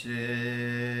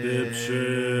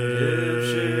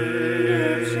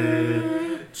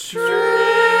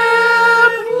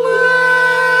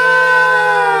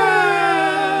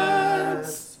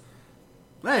Triplets.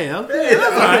 Hey, okay,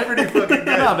 that's alright. Pretty fucking good.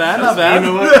 Not bad. You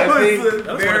know what?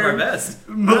 That was one of our best.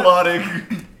 Melodic.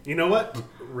 You know what?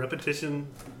 Repetition.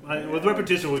 With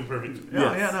repetition, we'll be perfect.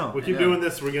 No. We keep doing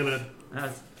this. We're gonna.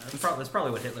 That's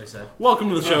probably what Hitler said. Welcome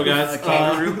to the show, guys.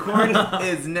 Kangaroo Court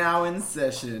is now in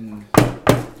session.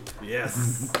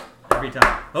 Yes. Every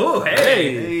time. Oh,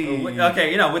 hey. Hey.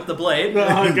 Okay, with the blade. Oh,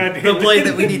 goddamn. The blade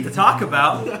that we need to talk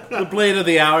about. The blade of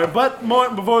the hour. But more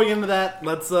before we get into that,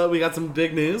 we got some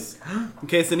big news. In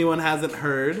case anyone hasn't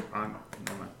heard.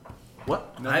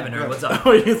 What? I haven't heard. What's up?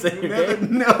 What are you gonna say? Okay?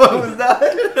 No, I was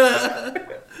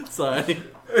not. Sorry.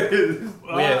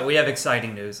 We have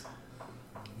exciting news.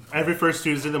 Every first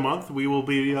Tuesday of the month, we will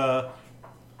be live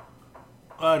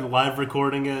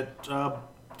recording at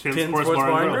 10 Sports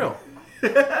Bar and Grill.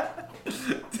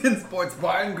 10 Sports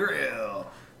Bar and Grill.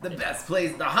 The best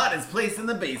place, the hottest place in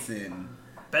the basin.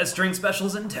 Best drink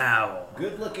specials in town.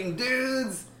 Good looking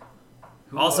dudes.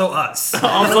 Also us. So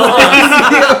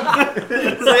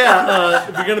yeah,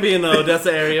 if you're gonna be in the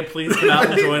Odessa area, please come out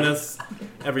and join us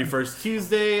every first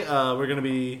Tuesday. We're gonna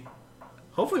be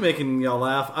hopefully making y'all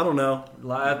laugh. I don't know.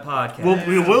 Live podcast.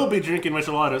 We will be drinking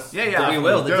micheladas. Yeah, we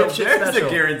will. The dipshit There's special.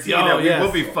 a guarantee Oh, that we yes.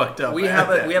 will be fucked up. We have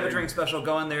a drink special.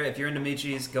 Go in there if you're into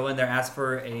Michis. Go in there, ask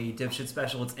for a dipshit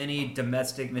special. It's any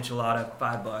domestic michelada,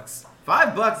 $5.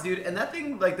 $5, dude, and that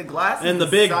thing, like the glass, And is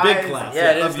the big size glass.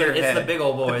 Yeah, it of is. your It's head. the big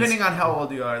old boys. Depending on how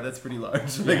old you are, that's pretty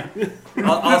large. Like, In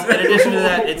addition to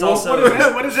that, it's also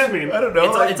What does that mean? I don't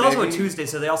know. it's also a maybe. Tuesday,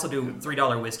 so they also do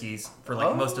 $3 whiskeys for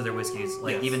most of their whiskeys.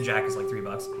 Like even Jack is like $3.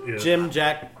 Yeah. Jim,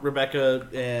 Jack, Rebecca,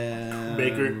 and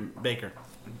Baker. Baker.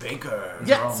 Baker.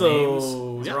 Yeah. These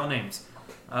are all names.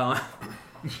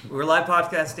 We're live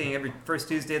podcasting every first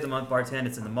Tuesday of the month, bar 10.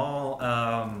 It's in the mall.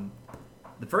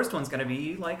 The first one's going to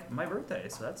be like my birthday,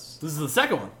 so that's This is the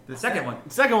second one. the second one.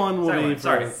 Second one will Second be one,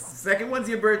 sorry. Second one's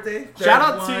your birthday. Shout Third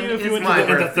out to one you if you is went to my the-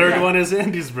 And the birthday. third one is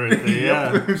Andy's birthday.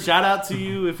 Yeah. Shout out to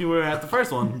you if you were at the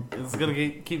first one. It's gonna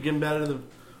keep getting better.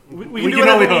 We We can do can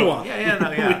only whatever we hope. want.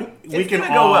 Yeah. We It's can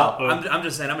gonna go all. well. I'm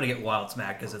just saying I'm going to get wild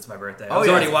smack because it's my birthday. I Oh, was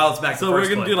yeah. already wild smack. So we're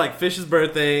gonna do like Fish's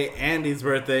birthday, Andy's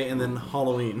birthday, and then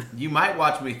Halloween. You might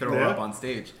watch me throw Yeah. up on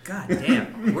stage. God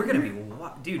damn, we're going to be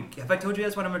dude. Have I told you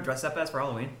guys what I'm going to dress up as for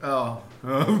Halloween? Oh,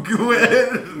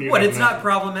 good. What? It's not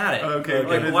problematic. Okay,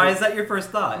 Like, why is that your first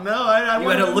thought? No, I You had a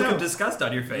wanted to look know. of disgust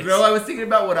on your face. No, I was thinking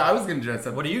about what I was gonna dress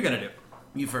up. What are you going to do?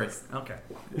 You first. Okay.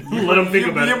 Let him think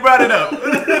about You it. brought it up.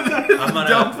 I'm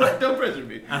gonna don't pressure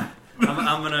me.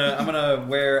 I'm gonna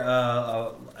wear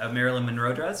a Marilyn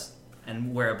Monroe dress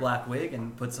and wear a black wig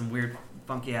and put some weird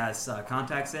funky ass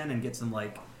contacts in and get some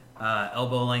like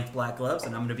elbow length black gloves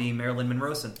and I'm gonna be Marilyn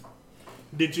Monroeson.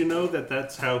 Did you know that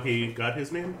that's how he got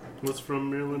his name? Was from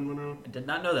Marilyn Monroe? I did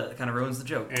not know that. It kind of ruins the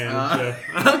joke. And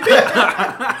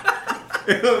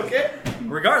Okay.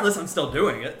 Regardless, I'm still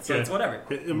doing it, so Yeah. it's whatever.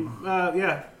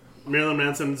 yeah, Marilyn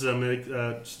Manson's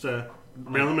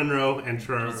Marilyn Monroe and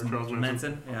Charles Manson.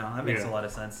 Manson. Yeah, that makes Yeah. a lot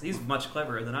of sense. He's much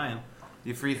cleverer than I am.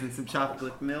 You freezing some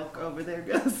chocolate milk over there,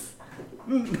 Gus?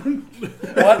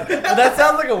 What? That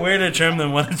sounds like a weirder term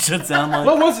than what it should sound like.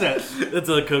 What was that? It's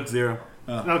a Coke Zero.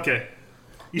 Okay.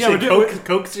 You Yeah, say we're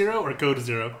Coke Zero or Code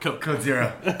Zero? Code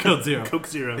 0. Code Zero. Coke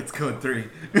Zero. It's code 3.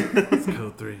 It's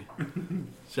Code 3.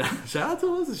 Shout out to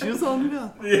Melissa. She was on me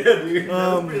down. Yeah, dude.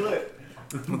 That's pretty lit.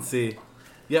 Let's see.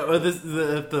 Yeah, well,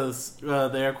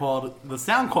 the air quality, the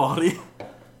sound quality,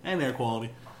 and air quality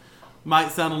might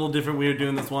sound a little different. We are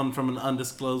doing this one from an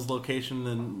undisclosed location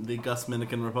in the Gus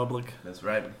Dominican Republic. That's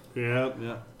right. Yeah.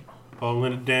 Yeah.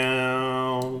 Pulling it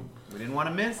down. We didn't want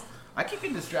to miss. I keep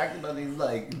getting distracted by these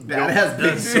like badass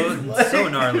That's pictures. so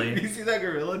gnarly. You see that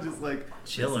gorilla just like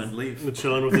Chilling. this is Leaf.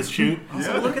 Chilling with his shoe.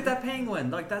 Also, look at that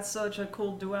penguin. Like that's such a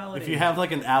cool duality. If you have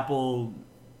like an Apple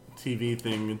TV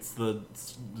thing, it's the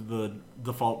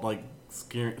default like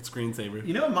screensaver.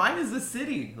 You know, mine is the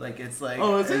city. Like it's like.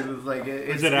 Oh, is it? It's like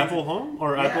Is it Apple Home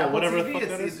or Yeah, Apple whatever TV, the fuck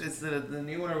that is? It's the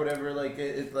new one or whatever. Like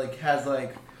it like has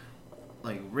like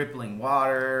rippling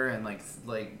water and like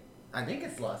I think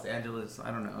it's Los Angeles.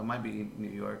 I don't know. It might be New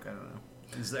York. I don't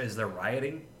know. is there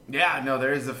rioting? Yeah, no,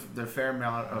 there is a fair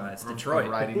amount of It's Detroit.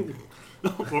 riding.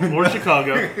 or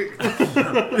Chicago.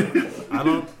 I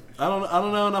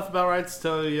don't know enough about rights to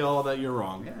tell you all that you're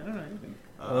wrong. Yeah, I don't know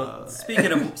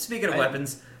anything. Speaking of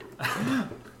weapons,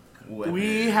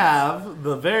 We have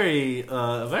the very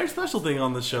special thing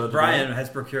on the show today. Brian has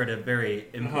procured a very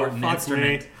important fuck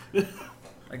instrument.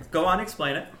 Like, go on,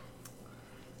 explain it.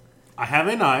 I have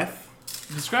a knife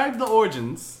describe the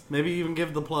origins. Maybe even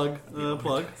give the plug.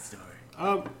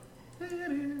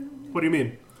 What do you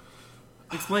mean?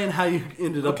 Explain how you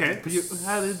ended up. Okay.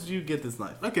 How did you get this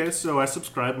knife? Okay, so I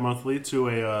subscribe monthly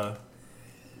to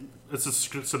it's a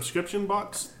subscription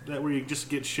box that where you just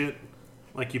get shit.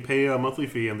 Like you pay a monthly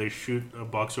fee and they shoot a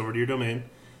box over to your domain,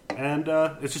 and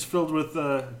it's just filled with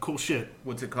cool shit.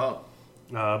 What's it called?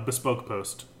 Bespoke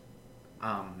Post. No,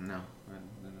 I don't know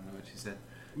what you said.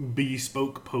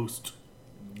 Bespoke Post.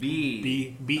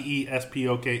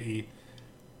 Bespoke.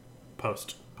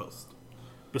 Post.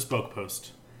 Bespoke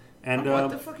Post. And what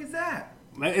the fuck is that?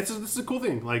 This is a cool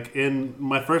thing. Like in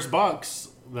my first box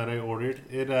that I ordered,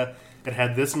 it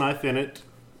had this knife in it.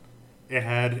 It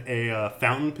had a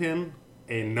fountain pen,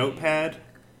 a notepad,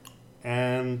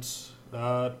 and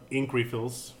ink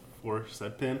refills for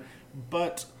said pen.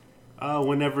 But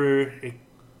whenever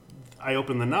I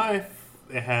opened the knife,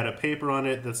 it had a paper on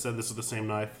it that said this is the same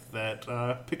knife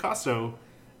that Picasso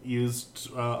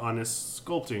used on his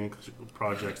sculpting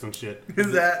projects and shit.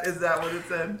 Is that what it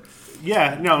said?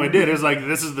 Yeah, no, it did. It was like,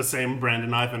 this is the same brand of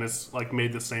knife, and it's like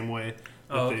made the same way.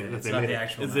 Oh, okay. It's not the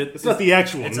actual. It's not the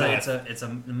actual knife. It's a They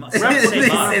same model.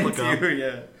 sent you,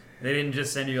 yeah. They didn't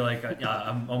just send you like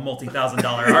a multi-$1,000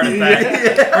 artifact.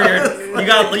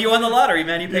 You won the lottery,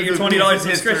 man. You pay your $20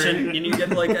 subscription, and you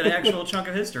get like an actual chunk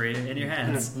of history in your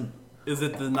hands. Is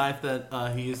it the knife that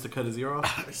he used to cut his ear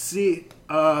off? See,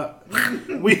 we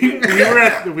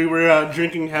were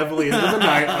drinking heavily into the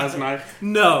night last night.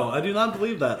 No, I do not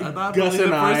believe that. I not Gus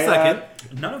believe it and for a I, second.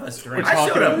 None of us drink. I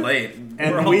showed up late. And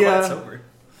We're all quite sober.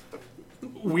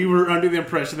 we were under the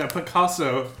impression that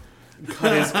Picasso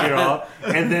cut his ear off,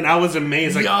 and then I was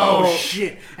amazed, like, oh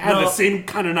shit, I have the same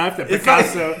kind of knife that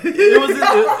Picasso.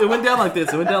 It went down like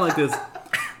this.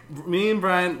 Me and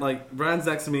Brian, Brian's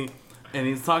next to me, and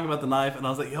he's talking about the knife, and I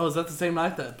was like, yo, is that the same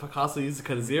knife that Picasso used to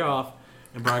cut his ear off?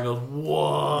 And Brian goes,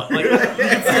 what? Like,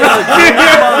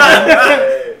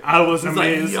 I was He's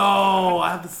amazed. like, yo,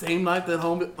 I have the same knife that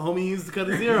homie used to cut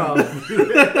his ear off.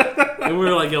 And we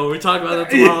were like, yo, we're talking about that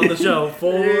tomorrow on the show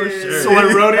for sure. So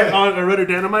I wrote it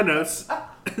down in my notes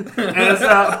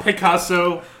as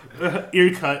Picasso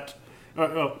ear cut.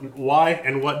 Why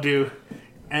and what do,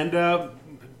 and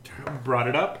brought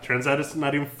it up. Turns out it's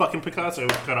not even fucking Picasso who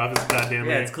cut off his goddamn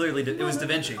Yeah, ear. it's clearly it was Da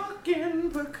Vinci.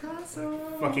 Fucking Picasso.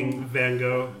 Fucking Van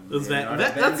Gogh.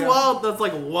 That's wild. That's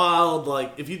like wild.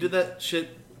 Like, if you did that shit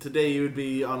today, you would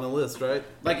be on the list, right?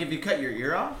 Like if you cut your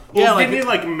ear off? Well, Yeah, like didn't he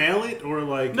like mail it or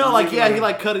like? No, like, yeah, he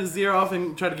like cut his ear off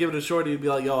and tried to give it a shorty. He'd be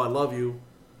like, yo, I love you.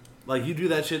 Like, you do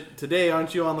that shit today,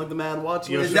 aren't you, on like the Mad Watch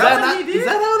list? Is that what he did? Is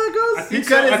that how that goes? I think He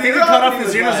cut his I think ear he cut off, off he his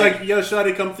was ear. and was like- like, yo,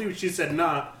 shawty, come through. She said,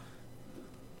 nah.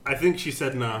 I think she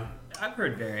said nah. I've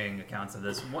heard varying accounts of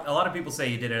this. A lot of people say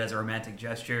he did it as a romantic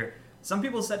gesture. Some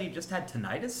people said he just had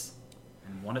tinnitus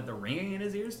and wanted the ringing in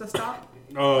his ears to stop.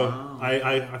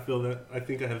 I feel that. I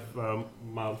think I have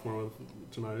mild form of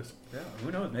tinnitus. Yeah,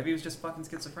 who knows? Maybe he was just fucking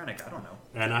schizophrenic. I don't know.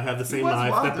 And I have the same was knife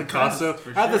wild that Picasso. depressed,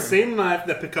 for I have the sure. same knife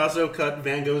that Picasso cut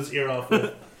Van Gogh's ear off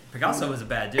with. Picasso was a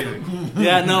bad dude.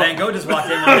 Yeah, no. Van Gogh just walked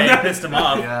in one day and pissed him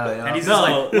off. Yeah. And he's just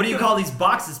like, what do you call these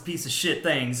boxes, piece of shit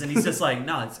things? And he's just like,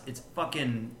 no, it's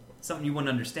fucking something you wouldn't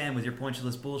understand with your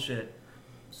pointuless bullshit.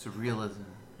 Surrealism.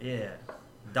 Yeah.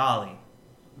 Dolly.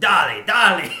 Sorry.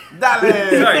 Dale!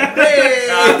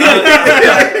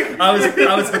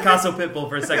 I was Picasso Pitbull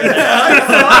for a second.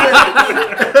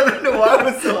 I don't know why I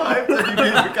was so hyped that you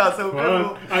did Picasso.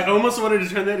 Well, I almost wanted to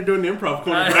turn that into an improv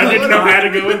corner, but I didn't know how to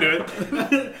go into it.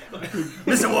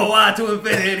 Mr. Worldwide to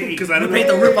infinity. 'Cause I don't paint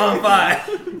know. the roof on fire.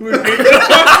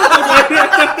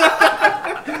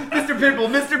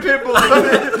 Mr. Pitbull.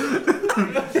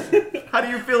 How do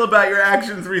you feel about your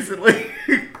actions recently?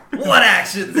 What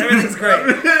actions? Everything's great.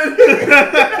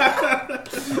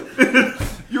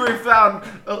 You were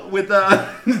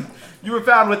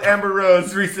found with Amber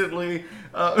Rose recently.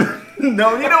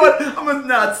 No, you know what? I'm gonna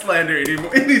not slander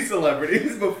any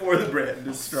celebrities before the brand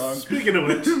is strong. Speaking of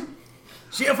which,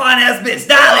 She a fine ass bitch.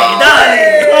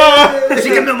 Dolly. She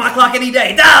can milk my clock any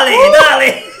day.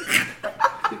 Dolly.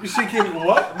 she can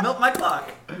what? Milk my clock.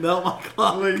 Melt my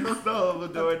clock.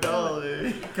 Salvador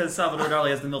Dali. Because Salvador Dali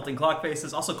has the melting clock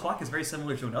faces. Also, clock is very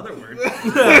similar to another word.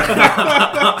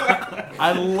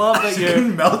 I love that you're.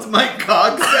 Melt my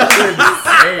cock.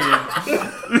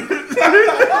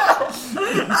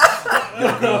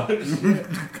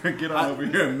 Insane. Get on over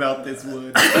here and melt this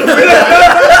wood.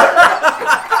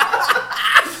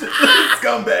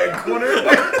 Scumbag corner.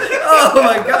 Oh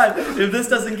my god. If this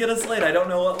doesn't get us laid, I don't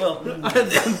know what will.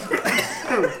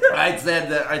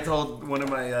 I told one of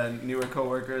my newer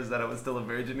coworkers that I was still a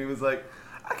virgin. He was like,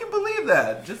 I can believe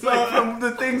that. Just like from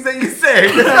the things that you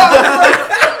say.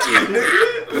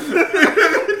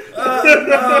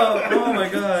 Oh my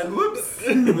god. Whoops.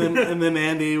 and then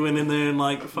Andy went in there and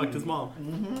like fucked his mom.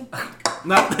 Mm-hmm.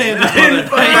 Not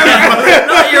Andy's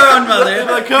Not your own mother.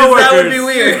 The 'cause that would be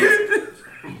coworkers. weird.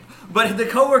 But the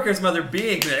coworker's mother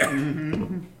being there.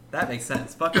 That makes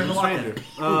sense. Fuck her in the locker.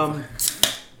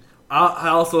 I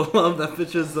also love that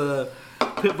Fitch's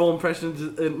Pitbull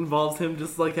impression. It involves him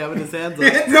just like having his hands up. No,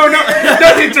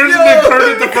 he turns into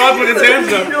Kermit the Frog with his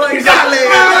hands up. You're like, He's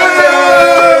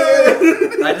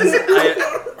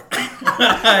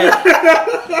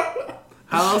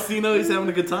How else do you know he's having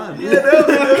a good time?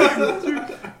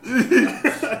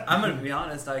 I'm gonna be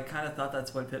honest. I kind of thought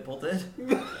that's what Pitbull did.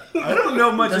 I don't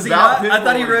know much Does he about not? I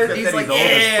thought he Pitbull, read. except He's that like, old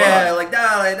as yeah, fuck. like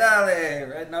dale,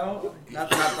 right? No,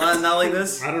 not like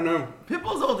this. I don't know.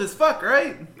 Pitbull's old as fuck,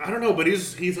 right? I don't know, but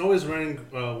he's always wearing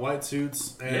white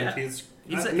suits, and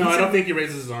Yeah. I don't think he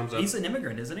raises his arms up. He's an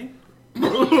immigrant, isn't he?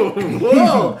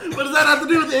 Whoa! What does that have to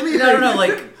do with anything? No,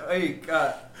 like, we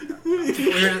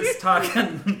were just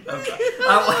talking.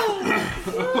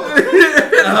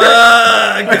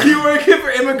 Are you working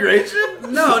for immigration?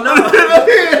 No.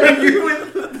 Are you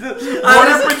with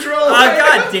Border Patrol?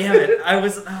 God damn it! I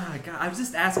was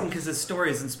just asking because his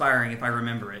story is inspiring. If I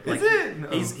remember it, like, Is it? No.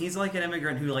 He's like an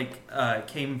immigrant who like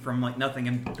came from like nothing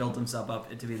and built himself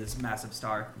up to be this massive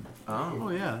star. Oh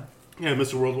yeah, Yeah,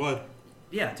 Mr. Worldwide.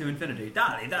 Yeah, to infinity.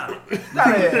 Dale.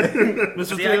 Mr.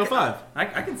 See, 305. I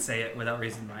can say it without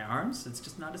raising my arms. It's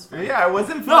just not as fun. Yeah, I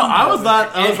wasn't. No, I was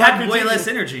not. I It was not had way critiquing- less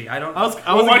energy. I don't. I was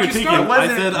Well, why'd you critiquing. start? I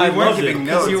said I We weren't loved it. giving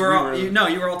Because notes. you were We all, were- no,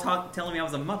 you were all telling me I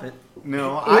was a Muppet.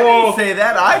 No, I didn't say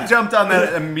that. I jumped on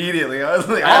that immediately. I was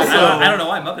like, Also- I don't know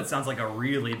why Muppet sounds like a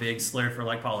really big slur for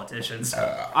like politicians.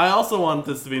 I also want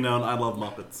this to be known. I love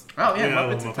Muppets. oh yeah, Yeah, I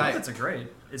Muppets love are tight. Muppets are great,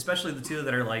 especially the two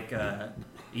that are like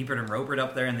Ebert and Robert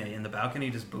up there in the balcony,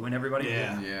 just booing everybody.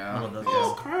 Yeah. Yeah. I love those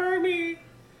guys. Kermit.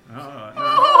 Oh,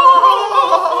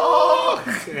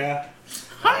 Yeah.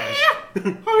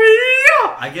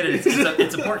 I get it.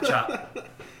 It's a pork chop.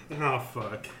 Oh,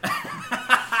 fuck.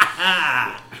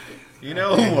 You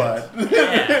know what?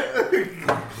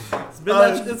 It's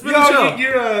been it's been a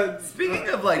show. Speaking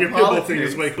of like Your Pitbull thing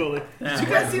politics, is way cooler. did you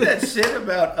guys see that shit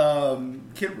about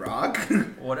Kid Rock?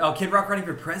 What? Oh, Kid Rock running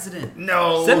for president.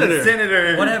 No,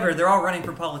 Senator. Whatever. They're all running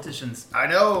for politicians. I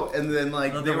know, and then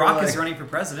like The they were Rock is like- running for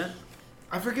president.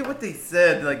 I forget what they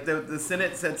said. Like the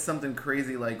Senate said something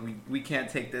crazy. Like we can't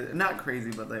take this. Not crazy,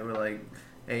 but they were like,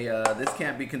 "Hey, this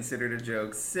can't be considered a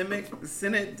joke." Senate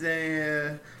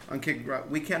on Kid Rock.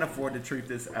 We can't afford to treat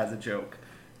this as a joke.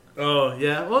 Oh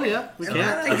yeah. Well yeah. We Yeah.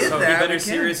 can't. I get So he that, better we can.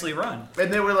 seriously run.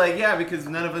 And they were like, "Yeah," because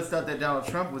none of us thought that Donald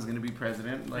Trump was going to be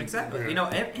president. Like, Exactly. You know,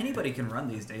 anybody can run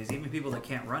these days. Even people that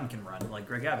can't run can run. Like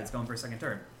Greg Abbott's going for a second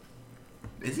term.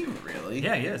 Is he really?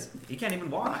 Yeah, he is. He can't even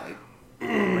walk, Why?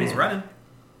 but he's running.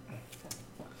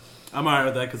 I'm alright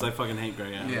with that because I fucking hate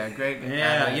Greg Abbott. Yeah, Greg.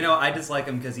 Yeah, you know, I dislike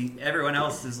him because everyone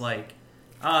else is like,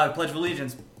 Pledge of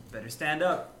Allegiance, better stand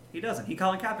up. He doesn't. He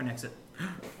Colin Kaepernick's it.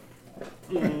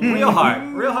 Real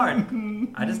hard.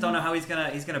 I just don't know how he's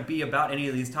gonna be about any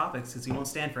of these topics because he won't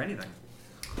stand for anything.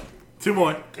 Two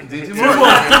more. Do two You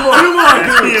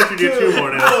have to do two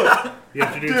more now. You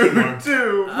have to do two more.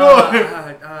 Two more.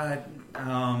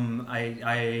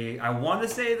 I want to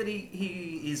say that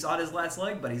he's on his last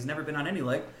leg, but he's never been on any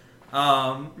leg.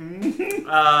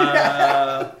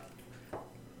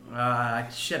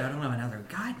 Shit, I don't know another.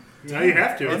 God, Now you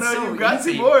have to. Oh, It's no, so you've got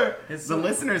easy. two more. It's The so-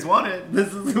 listeners want it.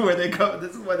 This is where they come.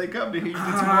 This is why they come to hear you do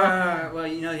two more. well,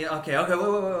 you know, yeah, okay, wait,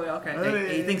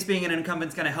 okay. He thinks being an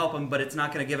incumbent's going to help him, but it's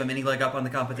not going to give him any leg up on the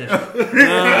competition. All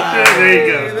There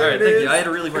you go. right, thank you. I had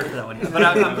to really work for that one, but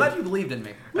I'm glad you believed in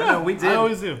me. Yeah, we did. I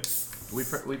always do. We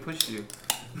pushed you.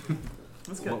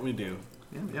 That's good. What we do.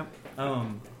 Yep.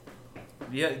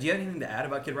 Do you have anything to add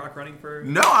about Kid Rock running for?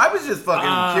 No, I was just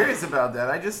fucking curious about that.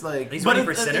 I just like. He's running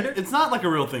for it- senator. it's not like a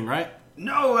real thing, right?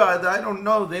 No, I don't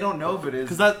know. They don't know if it is.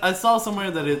 Because I saw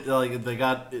somewhere that it like they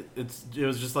got it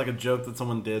was just like a joke that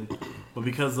someone did, but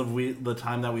because of the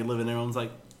time that we live in, everyone's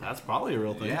like, that's probably a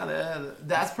real thing. Yeah,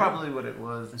 that's probably what it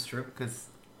was. That's true. Because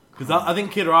I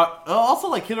think Kid Rock. Also,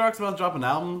 like Kid Rock's about to drop an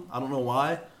album. I don't know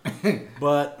why,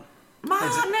 but my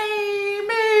name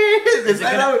is. Is it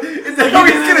that gonna- how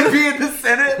he's gonna be in the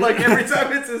Senate? Like every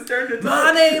time it's his turn to talk.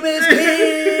 My name is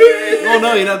Kid oh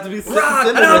no, you'd have to be Rock,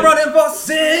 and senator. I'm running for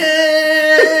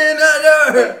senator.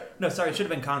 No, sorry, it should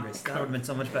have been Congress. That would have been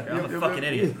so much better. I'm a fucking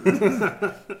idiot.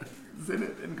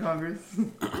 Senate in Congress.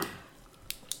 Those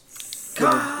Those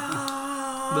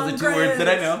are two words that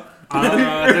I know. I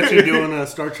thought you were doing a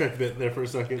Star Trek bit there for a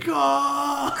second. Congress.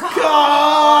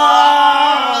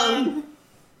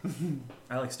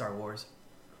 I like Star Wars.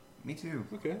 Me too.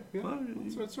 Okay, yeah,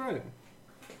 that's right.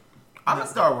 I'm a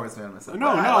Star Wars fan myself. No,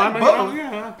 I like both.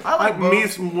 yeah. I like both. Me,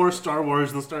 it's more Star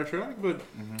Wars than Star Trek, but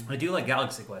I do like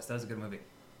Galaxy Quest. That was a good movie.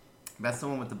 That's the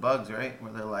one with the bugs, right?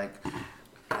 Where they're like,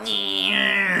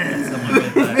 It's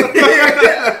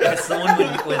the one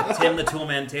with Tim the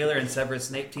Toolman Taylor and Severus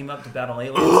Snape team up to battle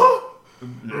aliens.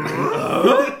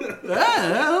 Yeah,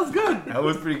 that was good. that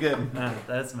was pretty good.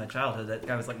 That's my childhood. That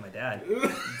guy was like my dad.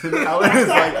 Tim Allen is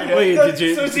like, Wait, did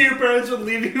you? so your parents would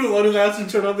leave you alone in the house and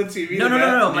turn on the TV? No.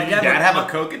 My did your dad would, have a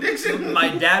coke addiction? my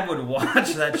dad would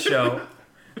watch that show,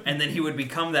 and then he would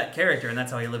become that character, and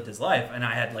that's how he lived his life. And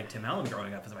I had like Tim Allen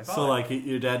growing up as my father. So like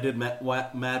your dad did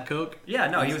Mad Coke? Yeah,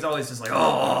 no, he was always just like,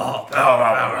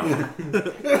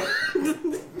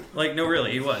 like no,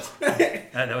 really, he was.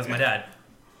 That was my dad.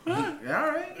 All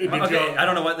right. Okay, I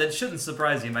don't know what that shouldn't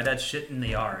surprise you. My dad shit in the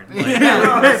yard. Like,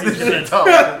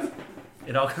 Oh,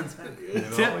 it all comes back.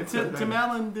 Tim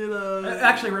Allen did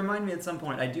Actually, remind me at some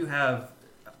point. I do have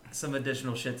some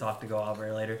additional shit talk to go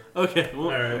over later. Okay,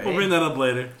 we'll Alright. bring that up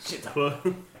later.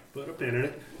 Put up the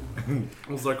internet.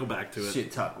 We'll circle back to it.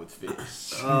 Shit talk with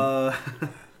fish.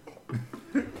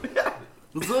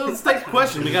 Let's take a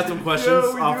question. We got some questions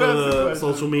Yeah, we off do have of some the questions.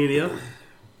 social media.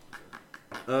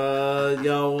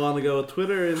 Y'all want to go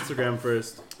Twitter or Instagram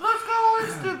first?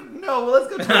 Let's go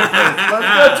Twitter first.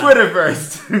 Let's go Twitter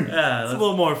first. Yeah, It's a let's,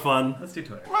 little more fun. let's do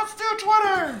Twitter. Let's do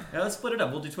Twitter. Yeah, let's split it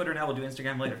up. We'll do Twitter now. We'll do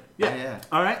Instagram later. Yeah.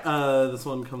 All right. This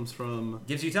one comes from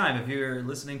Gives you time if you're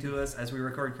listening to us as we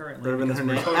record currently. Urban Because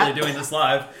we're Hernandez. totally doing this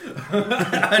live.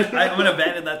 I'm going to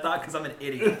abandon that thought because I'm an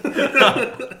idiot.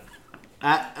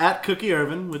 at Cookie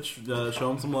Irvin, which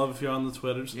show him some love if you're on the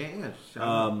Twitters. Yeah.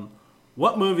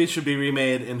 What movies should be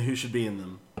remade and who should be in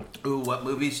them? Ooh, what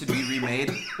movies should be remade?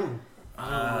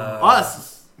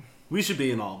 Us. We should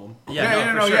be in all of them. For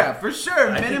sure. Yeah, for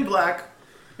sure. Men think- in Black.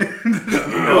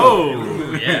 Oh,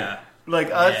 Ooh, yeah.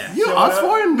 Like us. Yeah. you know, showing us up.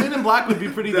 four and Men in Black would be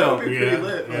pretty That dope. would be pretty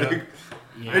lit. Yeah. Like,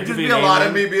 Yeah. it'd just be be a an lot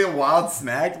of alien. me being wild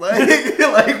smacked, like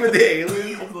with the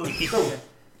aliens.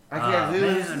 I can't do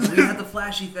this. Man, we had the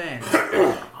flashy thing.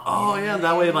 Oh yeah,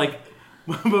 that way like,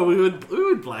 but we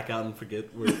would black out and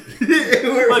forget. Like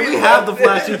Like we have the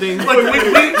flashy things. Like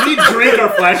we drink our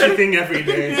flashy thing every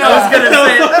day. I was gonna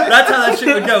say that's how that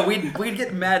shit would go. We'd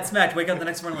get mad smacked. Wake up the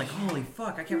next morning like, holy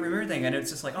fuck, I can't remember anything. And it's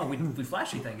just like, oh, we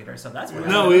flashy thing it ourselves. That's what.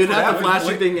 No, we would have the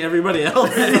flashy thing everybody else.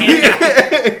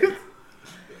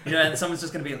 You know, and someone's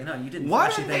just gonna be like, no, you didn't Why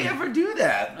flashy did they thing. ever do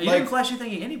that? You didn't flashy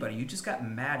thingy anybody. You just got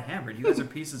mad hammered. You guys are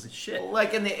pieces of shit.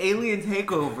 Like in the Alien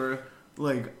Takeover,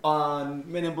 like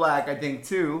on Men in Black, I think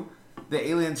too. The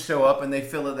aliens show up and they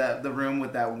fill the room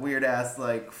with that weird ass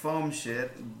like foam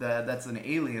shit that's an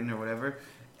alien or whatever,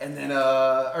 and then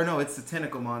or no, it's the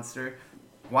tentacle monster.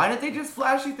 Why didn't they just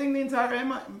flashy thing the entire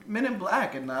Men in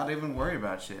Black and not even worry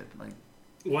about shit? Like,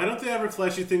 Why don't they ever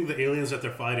flashy think the aliens that they're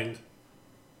fighting?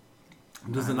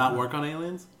 Does it not work on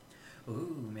aliens?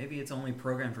 Ooh, maybe it's only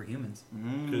programmed for humans.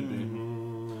 Could be.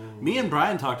 Me and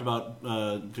Brian talked about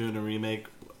doing a remake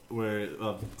where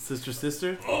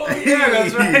Sister. Oh yeah,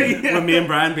 that's right. When me and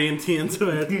Brian being T and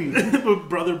Sweat.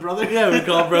 brother. Yeah, we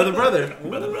call it brother.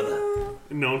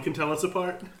 No one can tell us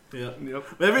apart. Yeah.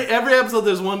 Yep. Every episode,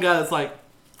 there's one guy that's like,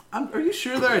 "Are you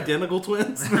sure they're identical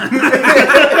twins?"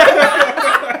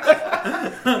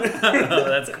 Oh,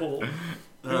 that's cool.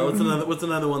 What's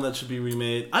another one that should be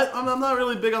remade? I'm not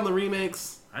really big on the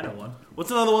remakes. I know one.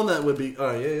 What's another one that would be?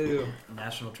 Oh yeah.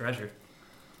 National Treasure.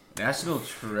 National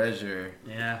Treasure.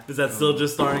 Yeah. Is that still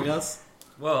just starring us?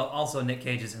 Well, also Nick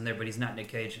Cage is in there, but he's not Nick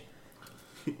Cage.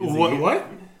 What?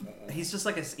 He's just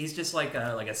like a sage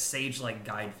like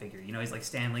guide figure. You know, he's like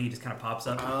Stan Lee. He just kind of pops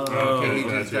up. Okay, he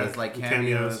just gotcha. does like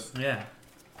cameos. Yeah.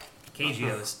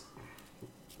 Cageos.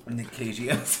 Nick Cage.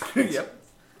 Yep.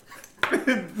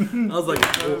 I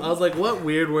was like, what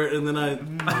weird word? And then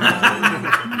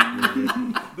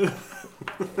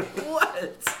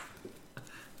What?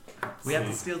 We have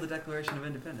to steal the Declaration of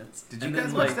Independence. Did you And guys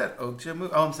then, watch like, that Okja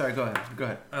movie? Oh, I'm sorry. Go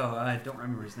ahead. Oh, I don't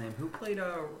remember his name. Who played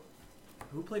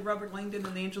Robert Langdon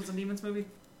in the Angels and Demons movie?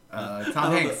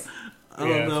 Tom Hanks. I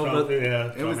don't know, but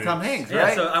It was Tom Hanks, Yeah,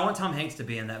 right? so I want Tom Hanks to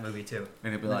be in that movie too.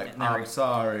 And he'd be like, Never- I'm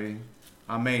sorry.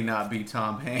 I may not be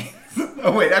Tom Hanks.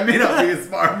 Oh, wait. I may not be a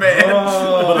smart man.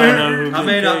 but I know who I Nick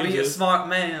may not Cage be a is. smart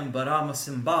man, but I'm a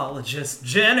symbologist,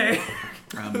 Jenny.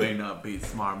 I may not be a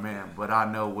smart man, but I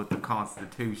know what the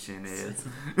Constitution is.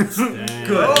 Good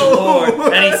Oh.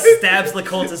 lord! And he stabs the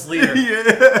cultist leader.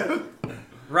 Yeah.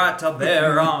 Right to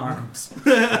bear arms.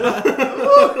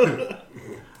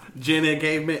 Jenna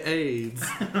gave me AIDS.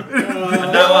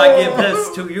 And now I give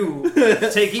this to you.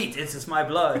 Take, eat. It's just my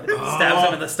blood. Stabs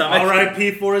him in the stomach.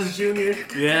 R.I.P. Forrest Jr.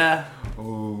 Yeah.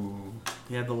 Oh.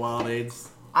 He had the wild AIDS.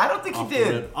 I don't think he Off the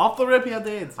did. rip. Off the rip, he had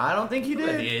the AIDS. I don't think he The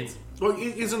did. AIDS. Well,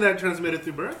 isn't that transmitted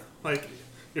through birth? Like,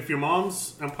 if your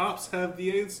moms and pops have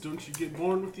the AIDS, don't you get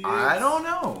born with the AIDS? I don't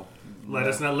know. Let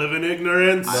us not live in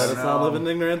ignorance. I Let don't us not know. live in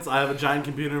ignorance. I have a giant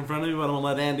computer in front of me, but I'm going to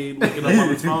let Andy look it up on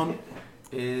his phone.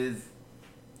 Is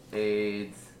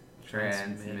AIDS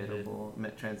Transmitted.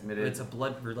 transmitted? It's a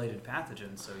blood-related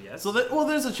pathogen, so yes. So,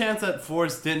 there's a chance that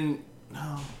Forrest didn't.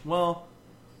 Well,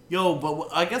 but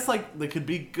I guess like they could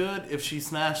be good if she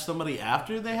smashed somebody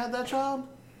after they had that child.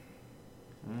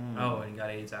 Oh, and he got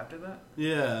AIDS after that?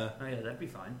 Yeah, Oh yeah, that'd be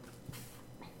fine.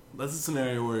 that's a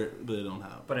scenario where they don't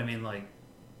have. But I mean, like,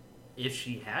 if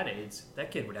she had AIDS, that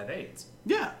kid would have AIDS.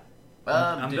 Yeah,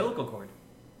 Umbilical cord.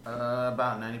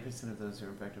 About 90% of those who are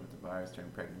infected with the virus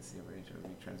during pregnancy or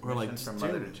HIV transmission Or, like, from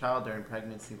mother to child during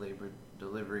pregnancy, labor,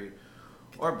 delivery,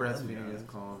 or breastfeeding is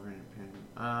called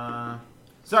independent.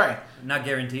 Sorry. Not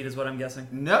guaranteed, is what I'm guessing.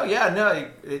 No,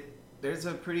 there's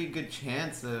a pretty good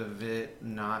chance of it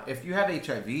not. If you have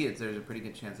HIV, there's a pretty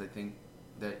good chance, I think,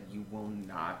 that you will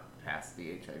not pass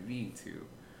the HIV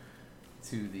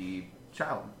to the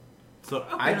child. so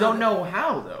I don't know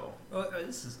how though. Well,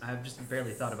 I've just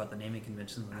barely thought about the naming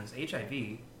conventions on this.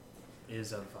 HIV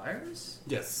is a virus.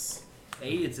 yes,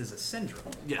 AIDS is a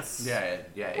syndrome. yes, Yeah.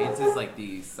 AIDS is like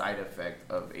the side effect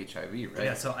of HIV, right?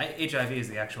 Yeah, so HIV is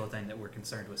the actual thing that we're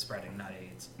concerned with spreading, not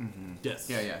AIDS. Mm-hmm. yes.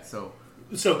 Yeah.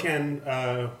 So can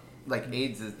Like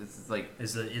AIDS is like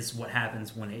Is what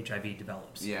happens when HIV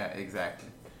develops. yeah, exactly.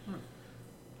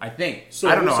 I think. So-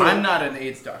 I don't know. so- I'm not an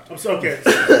AIDS doctor. okay.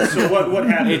 So what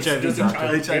happens? HIV Does a doctor.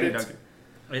 child get HIV it? doctor.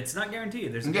 It's not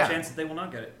guaranteed. There's a good Yeah. chance that they will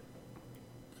not get it.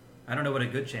 I don't know what a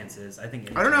good chance is. I think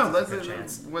any I don't know. chance is a Let's- good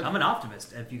chance. what- I'm an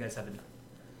optimist. If you guys haven't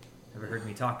ever heard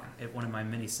me talk at one of my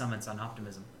mini summits on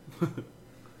optimism.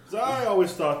 So I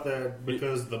always thought that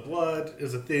because the blood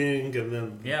is a thing, and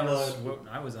then the Yeah, blood.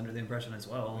 I was under the impression as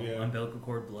well. Yeah. Umbilical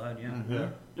cord blood, yeah. Yeah.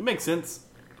 It makes sense.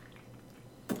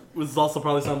 It was also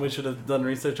probably something we should have done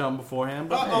research on beforehand.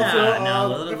 But Also,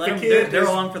 let if them, the kid they're is-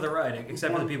 along for the ride,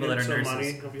 except for the people that are Some nurses. money,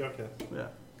 it'll be okay. yeah.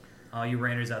 All you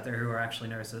Rainers out there who are actually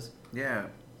nurses. Yeah,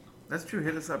 that's true.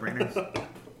 Hit us up, Rainers.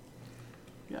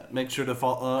 Yeah, make sure to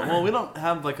follow. Well, we don't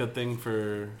have like a thing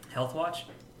for Health Watch?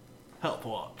 Health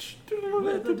Watch.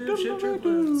 With the dipshit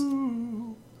triplets.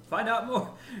 Find out more.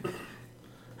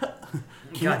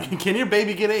 God. Can your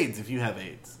baby get AIDS if you have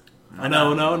AIDS?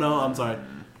 No, I'm sorry.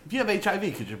 If you have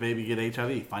HIV, could your baby get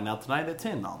HIV? Find out tonight at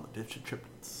 10 on the Dipshit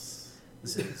Triplets.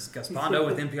 This is Gus Bondo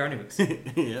with NPR News.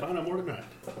 Yeah. Find out more tonight.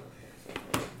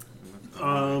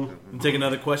 Take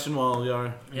another question while we are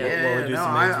while we do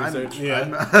some AIDS research. Yeah.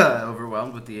 I'm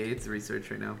overwhelmed with the AIDS research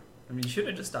right now. I mean, you should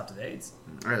have just stopped at AIDS.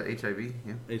 Or HIV,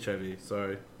 yeah. HIV.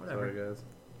 Sorry. Whatever. Sorry, guys.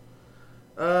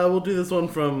 We'll do this one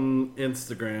from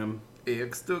Instagram.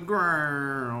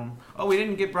 Instagram. Oh, we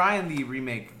didn't get Brian the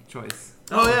remake choice.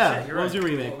 Oh, yeah. shit, you're What was your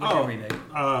remake? What was your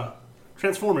remake?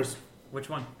 Transformers. Which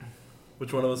one?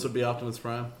 Which one of us would be Optimus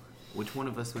Prime? Which one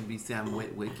of us would be Sam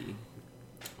Witwicky?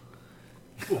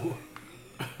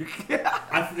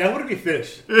 That would be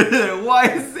Fish. Why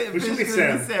is it We should be Fish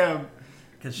Sam. Sam?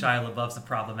 Because Shia LaBeouf's a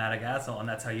problematic asshole, and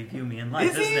that's how you view me in life,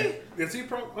 Is isn't he? it? Is he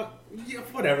yeah,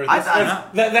 whatever. I That's-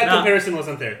 thought- that No. comparison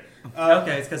wasn't there.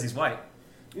 Okay, it's because he's white.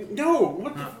 No,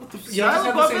 what the Shia just have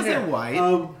the LaBeouf same isn't hair.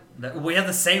 white. We have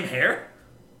the same hair?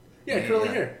 Yeah, curly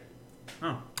Yeah. hair.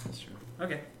 Oh, That's true.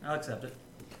 okay. I'll accept it.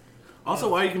 Also,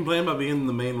 why are you complaining about being in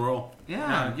the main role?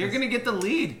 Yeah, No, you're gonna get the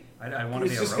lead. I want to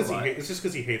be It's a just because robot. it's just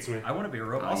because he hates me. I want to be a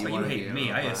robot. Oh, Also, you you wanna be hate a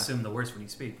me. I robot. assume the worst when you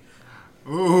speak.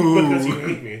 Because you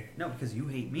hate me. No, because you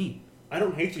hate me. I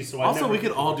don't hate you, so I Also, never we could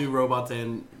hate all you. do robots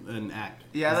and act.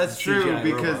 Yeah, This that's is true CGI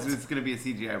because robots. it's gonna be a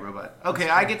CGI robot. Okay,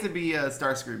 I get to be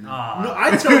Starscream now. Aw. No,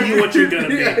 I tell you what you're gonna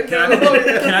be. Can I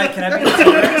be the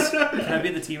T-Rex? Can I be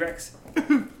the T-Rex?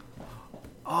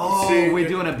 Oh, See, we're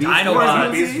doing a Beast Dinobots.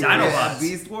 Wars movie? Dinobots. Yeah,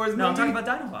 Beast Wars No, I'm movie? talking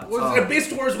about Dinobots. What's Oh.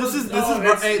 Beast Wars? This is it's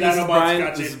hey, this is Dinobots, Brian.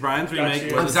 got you. This is Brian's Got remake.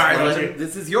 you. I'm sorry, Got Legend. you.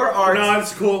 This is your art. No,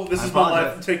 it's cool. This I is my life.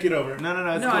 apologize. Take it over.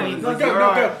 No, it's No, cool. I mean, This No, is go, your go,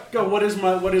 art. go. What is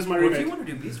my Well, if you remake? want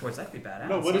to do Beast Wars, that'd be badass.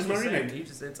 No, what is I'm my just saying, remake?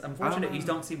 it's unfortunate you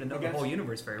don't seem to know the Okay. whole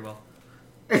universe very well.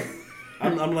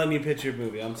 I'm letting you pitch your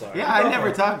movie. I'm sorry. Yeah, I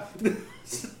never talked.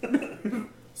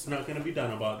 It's not gonna be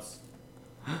Dinobots.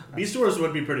 Beast Wars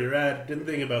would be pretty rad. Didn't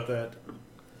think about that.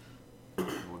 It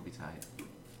would be tight.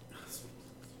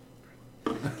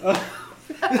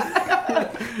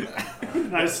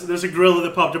 Nice. There's a gorilla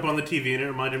that popped up on the TV and it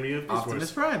reminded me of Beast Optimus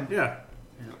Wars. Prime. Yeah.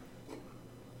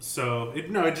 So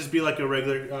it'd just be like a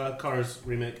regular Cars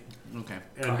remake. Okay.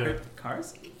 And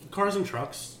Cars? cars and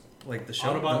trucks. Like the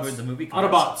show, Autobots. the movie Cars?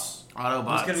 Autobots.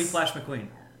 Autobots. Who's gonna be Flash McQueen?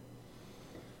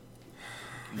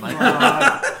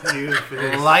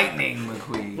 Lightning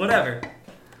McQueen. Whatever.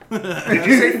 Did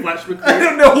you say Flash I McQueen?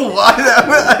 don't know why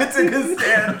I took a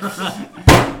stand.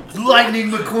 Lightning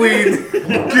McQueen.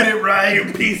 Get it right.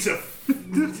 You piece of.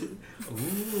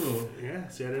 Ooh. Yeah,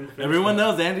 see, I didn't finish Everyone that.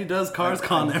 knows Andy does Cars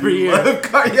Con every year.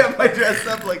 Yeah, I dressed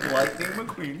up like Lightning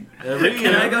McQueen. Every Can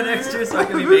year. I go next year so I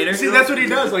can be Vader? See, that's what he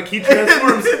does. Like, he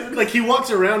transforms. Like, he walks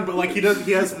around, but, like, he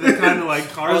has the kind of, like,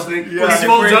 cars thing. yeah. Where he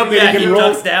folds up yeah, and he he can roll.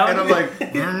 ducks down. And I'm like,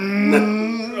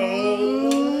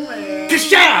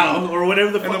 Kashow! Or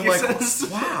whatever the and fuck I'm he like, says.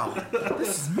 wow,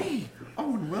 this is me,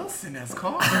 Owen Wilson as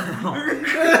Carl.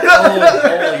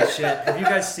 Oh, holy shit! Have you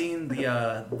guys seen the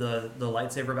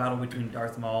lightsaber battle between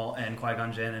Darth Maul and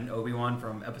Qui-Gon Jinn and Obi-Wan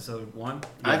from Episode 1?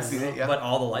 I've seen it, yeah. But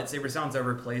all the lightsaber sounds are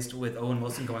replaced with Owen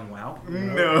Wilson going "Wow."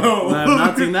 No, I have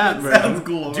not seen that, bro. Sounds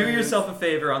glorious. Do yourself a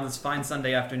favor on this fine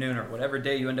Sunday afternoon or whatever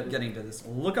day you end up getting to this.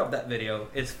 Look up that video.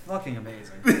 It's fucking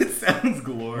amazing. It sounds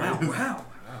glorious. Wow!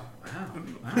 Wow!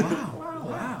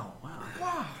 Wow!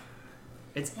 Wow!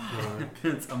 It's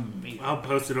it's amazing. I'll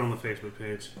post it on the Facebook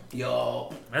page.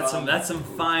 Yo, That's some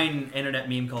fine internet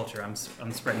meme culture. I'm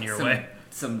spreading your way.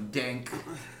 Some dank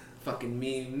fucking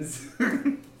memes. All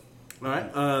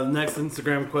right. Next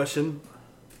Instagram question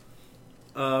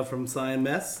from Cyan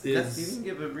Mess Yes, you is. didn't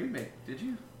give a remake, did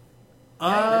you?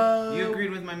 You You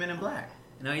agreed with my Men in Black.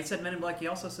 No, he said Men in Black. He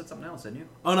also said something else, didn't you?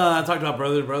 Oh no, I talked about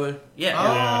Brother to Brother. Yeah.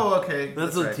 Oh, okay.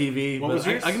 That's right. a TV. What but was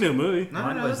yours? I can do a movie. No,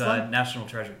 Mine no, was that's fine. National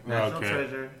Treasure. National Okay.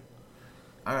 Treasure.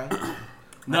 All right.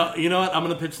 No, you know what? I'm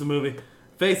gonna pitch the movie.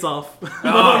 Face Off.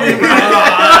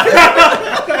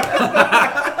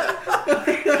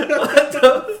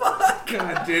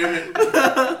 God damn it.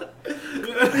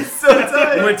 So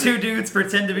tight. Where two dudes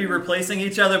pretend to be replacing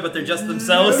each other, but they're just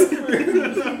themselves.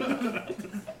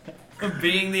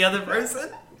 Being the other person.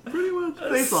 Pretty much.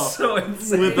 Face Off. So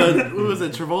insane. With who was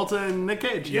it? Travolta and Nick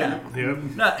Cage. yeah. Yep.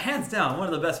 No, hands down, one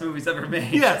of the best movies ever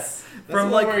made. Yes.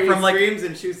 From like screams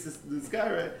and shoots the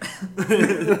sky, right?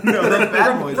 No, that's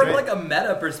Bad Boys, from right? like a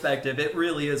meta perspective, it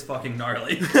really is fucking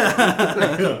gnarly.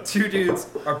 Two dudes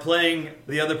are playing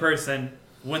the other person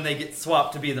when they get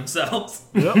swapped to be themselves,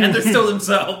 Yep. and they're still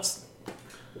themselves.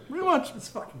 Pretty much. It's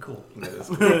fucking cool.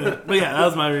 But yeah, that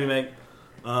was my remake.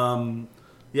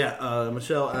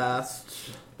 Michelle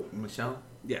asked. Michelle?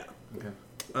 Yeah. Okay.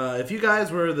 If you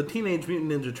guys were the Teenage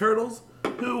Mutant Ninja Turtles,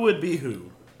 who would be who?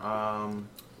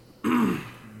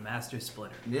 Master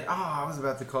Splitter. Yeah. Oh, I was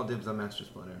about to call dibs on Master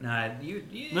Splinter. Nah, you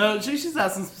No, she's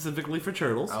asking specifically for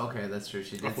Turtles. Oh, okay, that's true.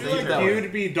 She I did feel say like that. he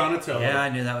would be Donatello. Yeah, I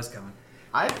knew that was coming.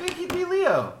 I think he'd be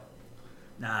Leo.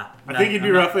 Nah. I think you'd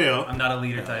be Raphael. I'm not a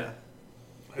leader type.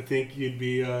 I think you'd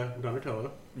be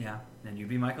Donatello. Yeah, and you'd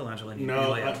be Michelangelo and you'd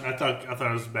No, be I Leo. thought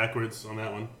I was backwards on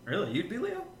that one. Really? You'd be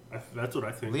Leo? That's what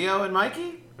I think. Leo and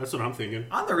Mikey? That's what I'm thinking.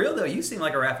 On the real though, you seem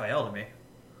like a Raphael to me.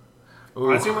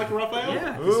 I seem like a Raphael?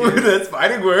 Yeah. 'cause Ooh, you're- that's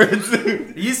fighting words.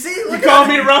 You see? You Look call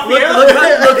me Raphael? look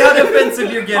how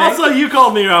defensive you're getting. Also, you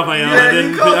called me Raphael. Yeah, I you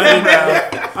didn't. called I, me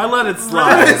didn't I let it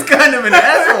slide. It's kind of an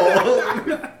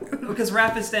asshole. Because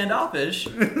rap is standoffish.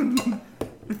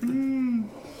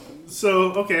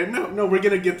 So, okay, no, we're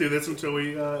going to get through this until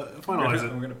we finalize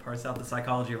it. We're gonna parse out the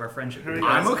psychology of our friendship. Here we go.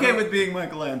 I'm okay with being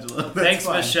Michelangelo. That's Thanks,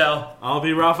 fine. Michelle. I'll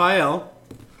be Raphael.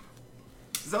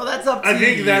 So that's up to you. I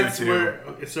think that's two. where...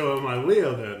 Okay, so am I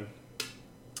Leo then?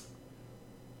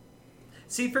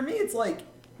 See, for me, it's like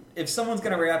if someone's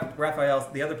gonna Raphael,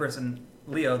 the other person,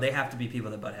 Leo, they have to be people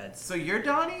that butt heads. So you're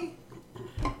Donnie?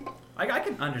 I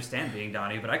can understand being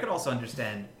Donnie, but I could also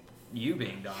understand you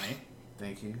being Donnie.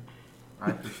 Thank you. I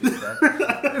appreciate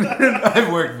that.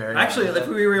 I've worked very hard. Actually, if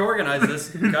we reorganize this,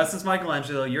 Gus is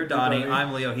Michelangelo, you're Donnie,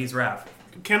 I'm Leo, he's Raph.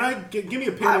 Can I... Give me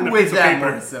a pen I'm and a with piece of that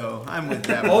paper. more so. I'm with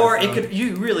that Or more it so. could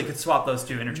you really could swap those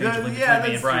two interchangeably Yeah, between me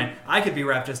and that's Brian. I could be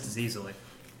Raph just as easily.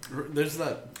 There's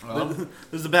that. Well.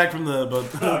 There's a bag from the, the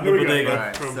here we go. bodega.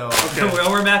 Alright, From- so... Okay. Well,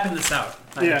 we're mapping this out.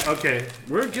 Yeah, okay.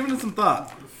 We're giving it some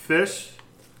thought. Fish.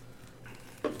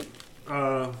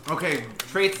 Okay,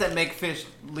 traits that make fish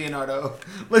Leonardo.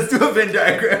 Let's do a Venn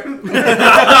diagram.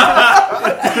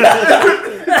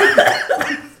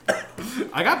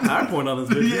 I got PowerPoint on this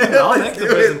video. Yeah, I'll let's make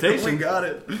the do it. presentation. We got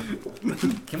it.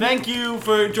 Thank you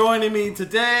for joining me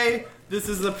today. This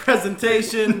is a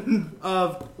presentation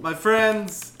of my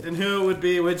friends and who would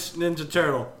be which Ninja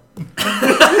Turtle.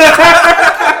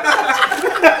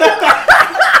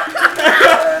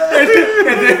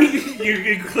 And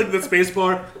you click the space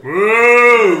bar.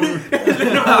 Whoa!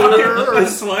 It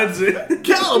slides in.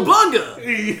 Cowabunga!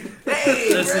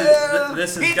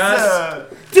 This is Gus.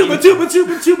 Tuba, tuba,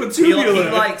 tuba, tuba, He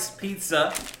tubular. likes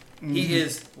pizza. He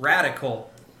is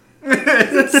radical.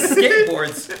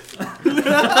 Skateboards.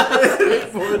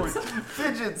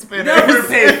 Fidget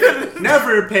spinner.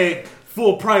 Never pay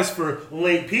full price for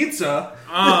late pizza.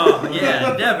 Oh,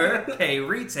 yeah. Never pay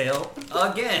retail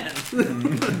again.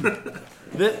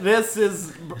 This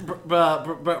is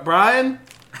Brian.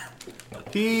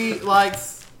 He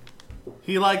likes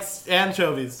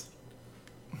anchovies.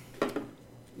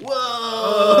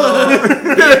 Whoa!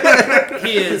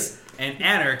 He is an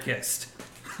anarchist.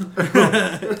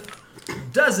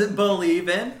 Doesn't believe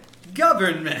in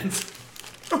government.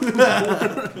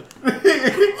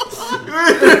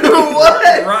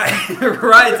 What?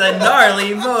 Rides a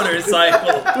gnarly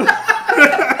motorcycle.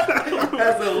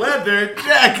 Has a leather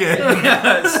jacket.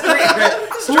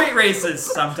 Street races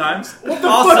sometimes.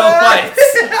 Also fights.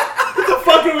 What the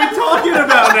fuck are we talking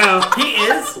about now? He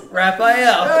is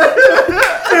Raphael.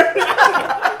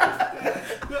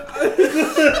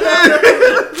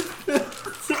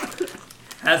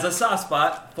 Has a soft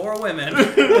spot for women.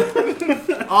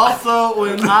 Also,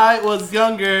 when I was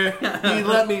younger, he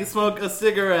let me smoke a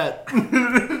cigarette.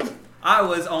 I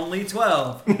was only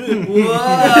 12. Whoa!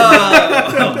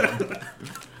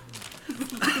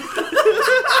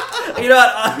 You know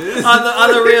what?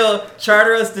 On the real,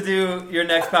 charter us to do your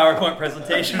next PowerPoint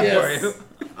presentation for you.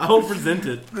 I will present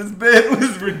it. This bit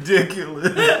was ridiculous.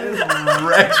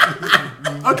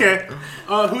 Okay.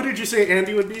 Who did you say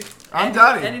Andy would be? I'm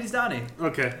Donnie. And he's Donnie.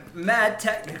 Okay. Mad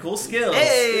technical skills.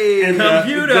 Hey! And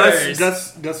Computers.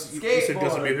 Gus, you said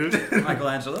Gus would be who?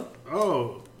 Michelangelo.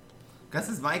 Oh. Gus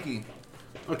is Mikey.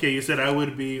 Okay, you said I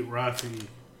would be Rafi.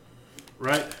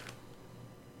 Right?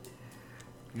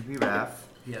 You'd be Raph.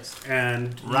 Yes.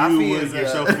 And Rafi you is,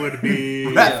 yourself would be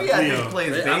Rafi, I Leo. think,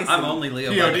 plays bass. I'm only Leo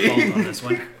by POD. default on this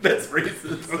one. That's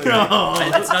racist. Okay.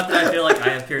 It's not that I feel like I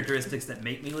have characteristics that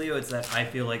make me Leo. It's that I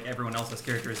feel like everyone else has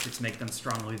characteristics that make them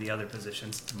strongly the other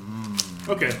positions.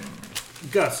 Okay.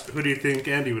 Gus, who do you think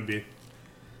Andy would be?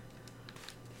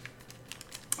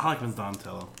 I like Miss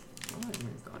Donatello.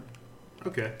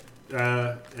 Okay.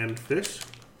 And Fish?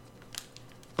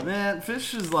 Man,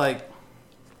 Fish is like,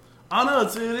 I don't know.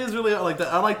 It is really like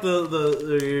that. I like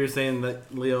the you're saying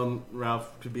that Leo and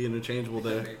Ralph could be interchangeable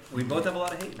there. We both have a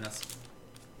lot of hate in us.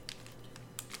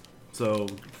 So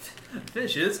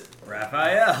Fish is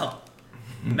Raphael.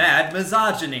 Mad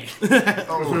misogyny.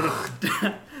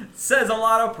 Says a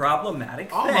lot of problematic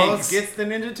Almost things. gets the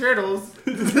Ninja Turtles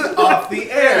off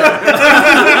the air.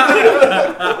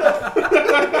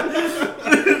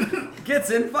 Gets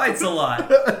in fights a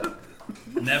lot.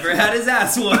 Never had his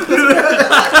ass whooped. Hey!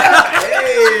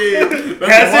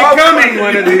 Has it coming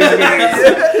one of these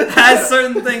days? Has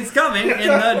certain things coming in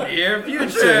the near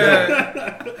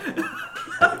future.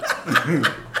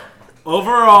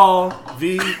 overall,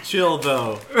 V chill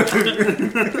though.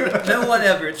 No one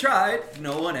ever tried.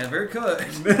 No one ever could.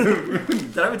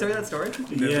 Did I ever tell you that story?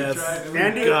 Yes.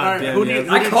 Andy, God alright, damn, who do you, yes.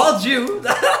 who I do you- called you.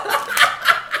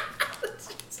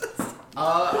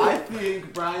 I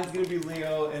think Brian's gonna be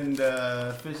Leo, and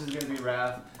Fish is gonna be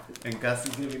Raph, and Gus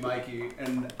is gonna be Mikey,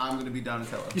 and I'm gonna be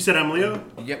Donatello. You said I'm Leo?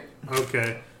 Yep.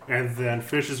 Okay. And then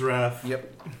Fish is Raph.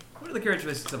 Yep. What are the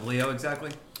characteristics of Leo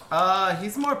exactly?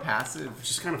 He's more passive.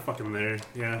 Just kind of fucking there.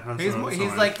 Yeah. that's He's all- more, that's all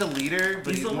he's I- like the leader,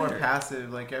 but He's he's, the more leader.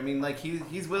 passive. Like, I mean, like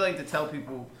he's willing to tell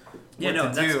people Yeah, what no,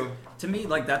 to that's do. to me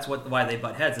like that's why they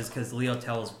butt heads is because Leo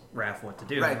tells Raph what to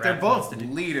do. Right, and they're Raph wants both to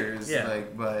do- leaders. Yeah.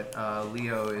 Like, but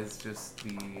Leo is just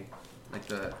the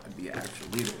actual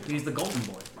leader. He's the golden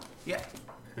boy. Yeah.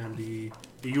 Andy,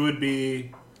 you would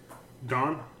be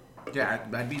Don? Yeah,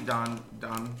 I'd be Don.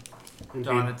 And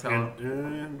Donatello.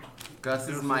 And Gus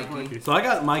is Mikey. So I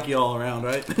got Mikey all around,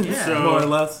 right? Yeah. So- More or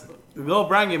less. Go,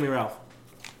 Brian gave me Ralph.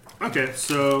 Okay,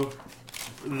 so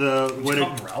the what Call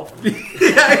him Ralph.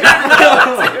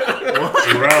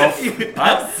 Ralph.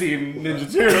 I've seen Ninja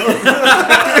Turtles.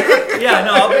 Yeah,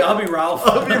 no, I'll be Ralph.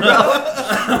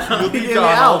 You'll be He gave me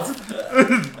Donald. Alf.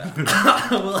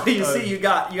 Well, you see, you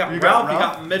got Ralph, you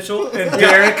got Mitchell, and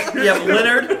Derek. You have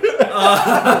Leonard,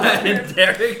 and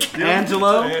Derek.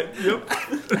 Angelo.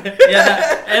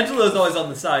 Yeah, Angelo's always on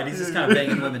the side. He's just kind of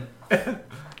banging women.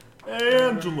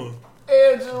 Angelo.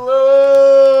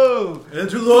 Angelo.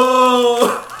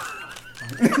 Angelo.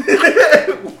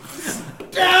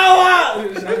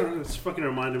 It's fucking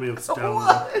reminded me of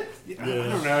Stella. I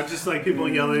don't know, just like people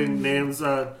yelling names.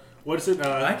 What is it?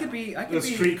 I could be. A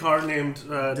streetcar named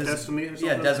Destiny or something?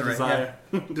 Yeah, Desiree. Desire.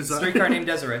 Desire. Streetcar named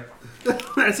Desiree.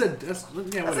 I said Destiny.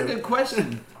 Yeah, That's a whatever. good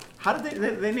question. How did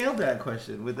they nailed that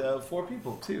question with 4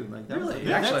 people too? Like that Really?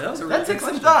 was, Actually, that was a really that good took some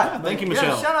question. thought. Thank you, Yeah,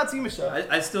 Michelle. shout out to you, Michelle.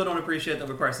 I still don't appreciate that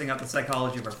we're parsing out the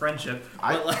psychology of our friendship.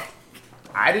 But like,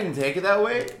 I didn't take it that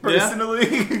way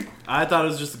personally. I thought it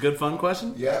was just a good, fun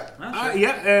question. Yeah.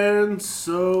 Yeah, and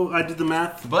so I did the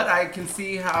math. But I can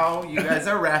see how you guys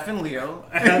are Raph and Leo.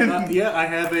 I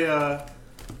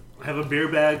have a beer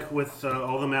bag with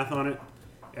all the math on it,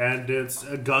 and it's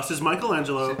Gus's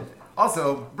Michelangelo.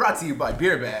 Also brought to you by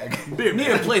Beer Bag. Need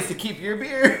a place to keep your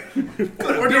beer?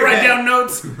 Or to write down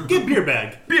notes. Get beer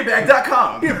bag.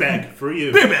 Beerbag.com. Beer bag for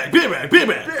you. Beer bag, beer bag, beer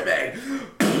bag. Beer Bag.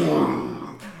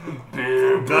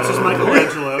 Gus is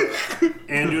Michelangelo,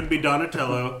 and you would be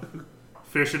Donatello,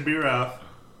 Fish would be Ralph,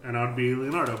 and I would be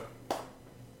Leonardo.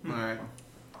 Alright.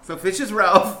 So Fish is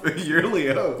Ralph, you're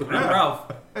Leo. I'm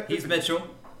Ralph. He's Mitchell.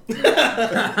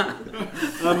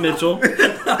 I'm Mitchell. Is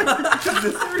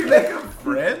this a remake of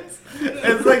Friends?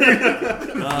 It's like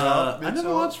I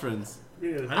never watched Friends. Yeah.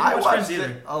 I I didn't watch watched Friends either.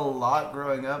 it a lot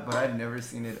growing up, but I've never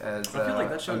seen it as I feel like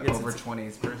that show an gets over its-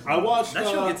 20s person. I watched. That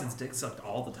show gets its dick sucked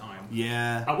all the time.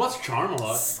 Yeah. I watched Charm a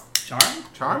lot.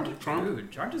 Charmed? Charmed?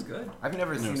 Dude, Charmed is good. I've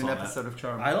never seen saw an that. episode of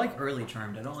Charmed. I like early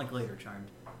Charmed. I don't like later Charmed.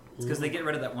 It's because they get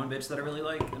rid of that one bitch that I really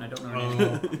like, and I don't know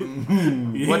her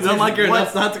name. You don't like her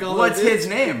enough not to call her What's bitch? his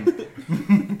name?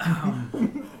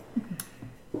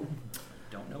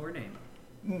 Don't know her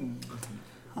name.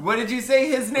 What did you say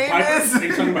his name Piper? is? Are you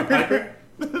talking about Piper?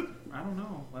 I don't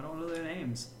know. I don't know their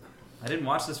names. I didn't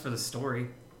watch this for the story.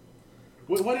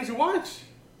 What did you watch?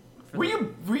 Were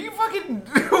you fucking?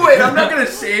 Wait, I'm not gonna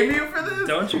shame you for this.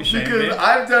 Don't you shame because me.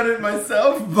 I've done it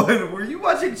myself. But were you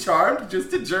watching Charmed just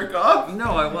to jerk off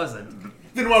No, I wasn't.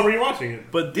 Then why were you watching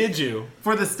it? But did you?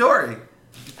 for the story?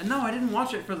 No, I didn't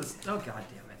watch it for the. Oh god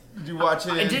damn it! Did you watch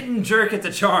it? I didn't jerk at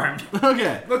the Charmed.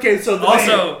 Okay. Okay, so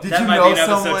Also, Did that you might know be an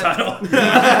episode someone-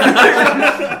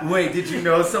 title. Wait, did you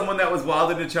know someone that was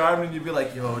wild into Charmed, and you'd be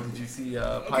like, "Yo, did you see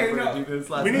Piper no. do this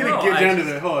last we need night?" to No, get I down to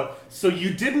just- that. Hold on. So you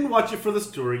didn't watch it for the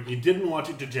story. You didn't watch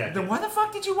it to Jack. Then why the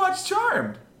fuck did you watch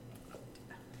Charmed?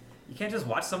 You can't just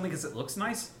watch something because it looks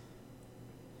nice.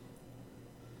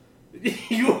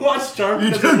 You watched Charm. You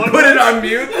because just looked put it nice? on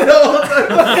mute the whole time.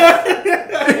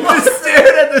 You just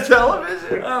stared at the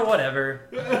television. Oh, whatever.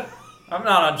 I'm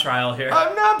not on trial here.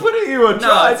 I'm not putting you on No,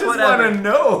 trial. I it's just whatever. want to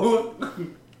know.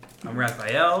 I'm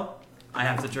Raphael. I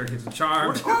have to jerk at the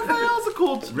Charmed. Raphael's a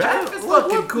cool. Raph is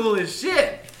fucking cool as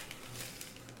shit.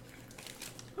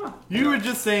 You were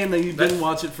just saying that you didn't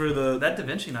watch it for the. That Da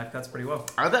Vinci knife cuts pretty well.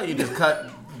 I thought you just cut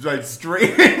like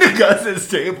straight into Gus's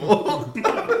table.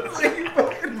 Like, you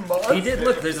fucking monster. He did.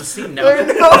 Look, there's a scene I now.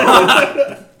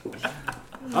 know.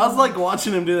 I was like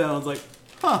watching him do that. I was like,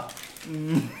 huh.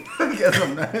 I guess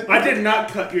I'm not. I did not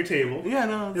cut your table. Yeah,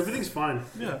 no. it's- Everything's fine.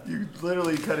 Yeah. You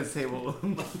literally cut his table.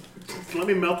 Let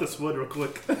me melt this wood real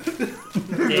quick.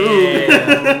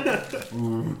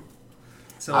 Damn.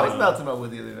 So I was melting my wood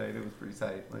the other night. It was pretty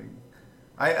tight.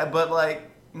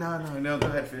 No. Go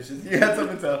ahead, fishes. You had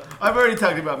something to tell. I've already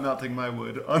talked about melting my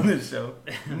wood on this show.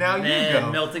 Now you man,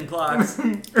 go. melting clocks.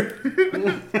 Man,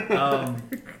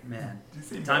 Did you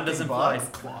say time melting doesn't fly.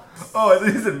 box? Oh, it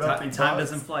is a melting Time box.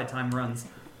 doesn't fly. Time runs.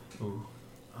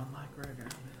 Unlike Gregor.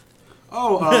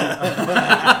 Oh,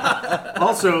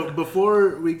 also,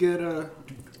 before we get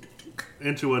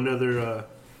into another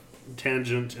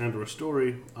tangent and or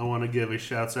story, I want to give a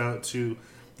shout out to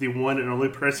the one and only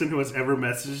person who has ever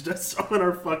messaged us on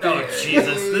our fucking... Oh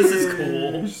Jesus, this is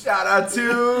cool. Shout out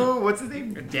to what's his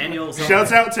name? Daniel.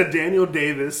 Shouts out to Daniel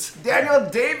Davis. Daniel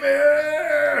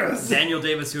Davis. Daniel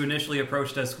Davis, who initially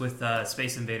approached us with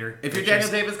Space Invader. If you're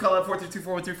pictures. Daniel Davis, call out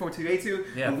 432-413-4282,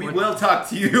 Yeah, and we 4- will talk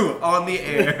to you on the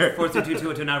air.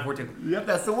 432-202-942. Yep,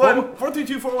 that's the one.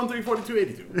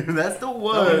 432-413-4282. That's the That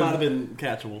one might have one. been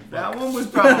catchable. That one was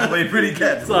probably pretty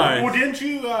catchy. Sorry. Well, didn't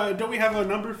you... don't we have a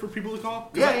number for people to call?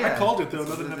 'Cause I called it, though.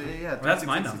 Nothing happened. Yeah, that's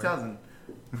my 360,000.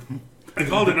 I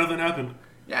called it. Nothing happened.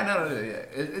 Yeah, no.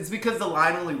 It's because the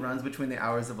line only runs between the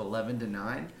hours of 11 to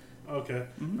 9. Okay.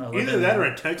 11 Either that or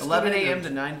a text. 11 today, a.m. to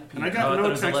 9 p.m. And I Oh, got I thought no it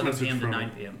was text 11 message p.m. to from 9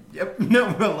 him. p.m. Yep,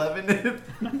 no, 11.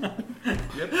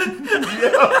 Yep.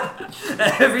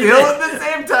 Everything, Still at the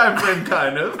same time frame,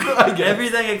 kind of. I guess.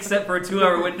 everything except for a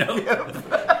 2-hour window.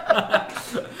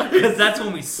 Because that's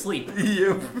when we sleep.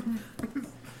 Yep.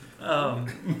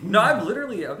 No, I've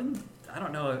been, I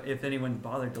don't know if anyone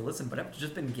bothered to listen, but I've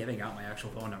just been giving out my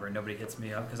actual phone number and nobody hits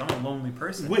me up because I'm a lonely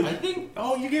person. Wait, I think.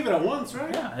 oh, you gave it at once,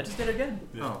 right? Yeah, I just did it again.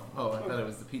 Oh, I thought it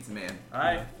was the pizza man.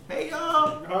 Alright, Hey,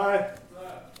 y'all. Hi.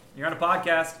 you're on a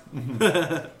podcast.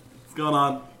 What's going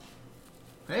on?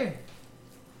 Hey.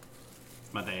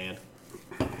 It's my dad.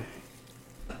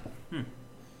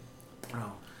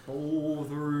 Oh. 4,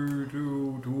 3,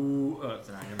 2, 2.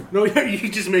 Sorry, never mind. No, yeah, you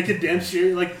just make it damn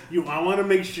sure. Like I want to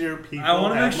make sure people. I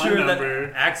want to make have my sure number.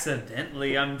 that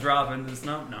accidentally I'm dropping this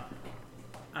number. No.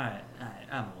 Alright,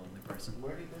 I'm a lonely person.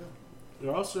 Where'd he go?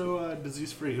 They're also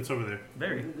disease free. It's over there.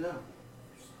 Very, Where'd he go?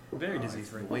 very disease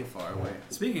free. Way far away.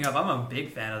 Speaking of, I'm a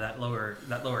big fan of that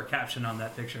lower caption on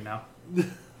that picture now.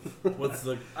 What's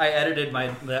the? I edited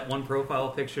that one profile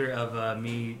picture of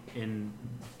me in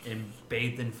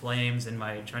bathed in flames in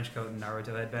my trench coat and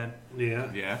Naruto headband, Yeah.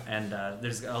 Yeah. and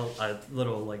there's a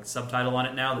little like subtitle on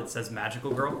it now that says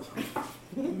 "Magical Girl."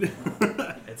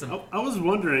 It's a I was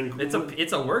wondering.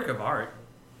 it's a work of art.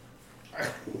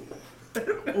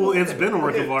 Well, it's been a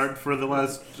work of art for the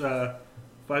last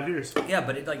 5 years. Yeah,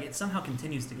 but it somehow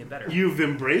continues to get better. You've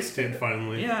embraced it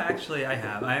finally. Yeah, actually, I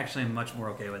have. I actually am much more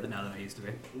okay with it now than I used to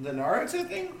be. The Naruto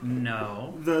thing?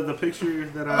 No. The picture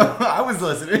that I. I was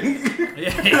listening.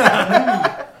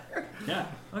 Yeah. Yeah.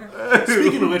 Okay.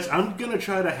 Speaking of which, I'm gonna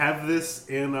try to have this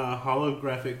in a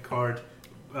holographic card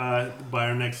by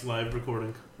our next live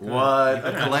recording. What? You better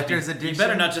A not collector's just be- edition? You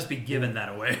better not just be giving that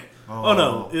away. Oh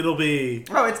no, it'll be.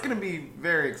 Oh, it's gonna be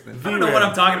very expensive. I don't know what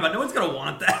I'm talking about. No one's gonna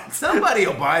want that. Somebody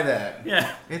will buy that.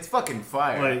 Yeah. It's fucking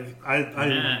fire. Like I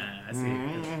Yeah, I see.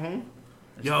 Mm-hmm.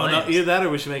 It's Yo, no, flames. either that or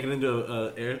we should make it into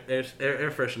a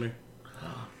air freshener.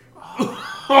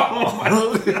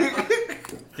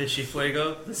 Fishy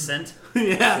Fuego, the scent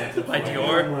Yeah. by oh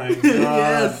Dior. my god.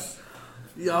 Yes.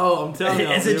 Yo, I'm telling you.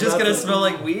 Is it just gonna smell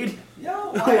like weed?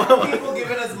 Yo, why are people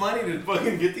giving us money to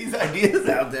fucking get these ideas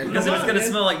out there? Because if Come it's on, gonna man.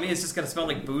 smell like me, it's just gonna smell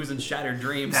like booze and shattered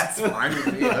dreams. That's fine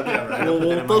with me. I'll be alright. We'll,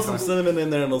 we'll throw some cinnamon in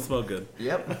there and it'll smell good.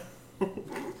 Yep.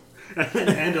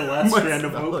 And a last strand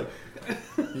of hope.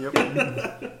 Yep.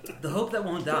 The hope that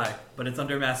won't die, but it's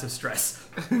under massive stress.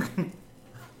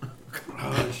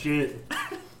 Oh shit.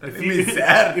 If Made me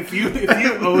sad. if you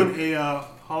own a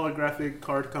holographic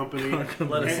card company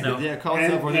Let us know. Yeah, call us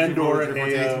and, up or and or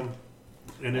an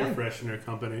an air freshener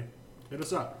company, hit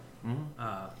us up.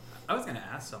 I was gonna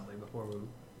ask something before we.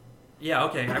 Yeah,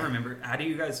 okay, I remember. How do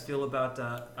you guys feel about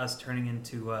us turning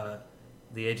into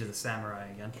the Age of the Samurai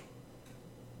again?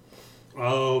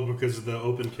 Oh, because of the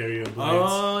open carry of blades.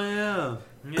 Oh yeah.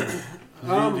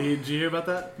 Yeah. Did you hear about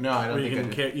that? No, I don't Where you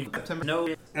think can I did. September. No.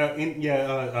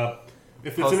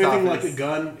 If it's Post anything office. like a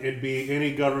gun, it'd be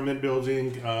any government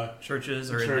building,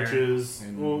 Churches are in there. churches.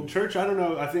 And- Well, church, I don't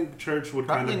know. I think church would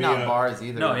kind Probably of be not a. bars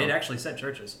either. No, though. it actually said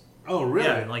churches. Oh, really?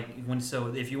 Yeah, like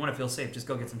so if you want to feel safe, just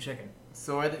go get some chicken.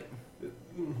 So are they?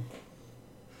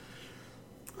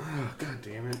 Oh, God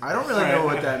damn it! I don't really Alright. know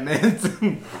what that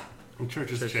meant.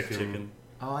 Church is chicken.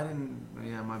 Oh, I didn't.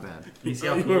 Yeah, my bad. You see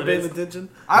how You cool were it paying is? attention?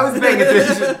 I was paying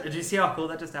attention. Did you see how cool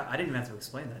that just happened? I didn't even have to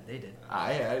explain that. They did.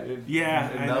 It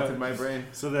Yeah, I melted know. my brain.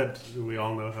 So that we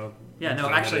all know how. Yeah, no,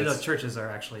 insane actually, it is. those churches are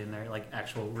actually in there, like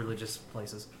actual religious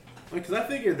places. Because I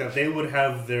figured that they would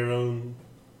have their own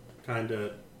kind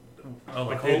of. Oh,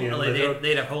 like Opinion, but they're-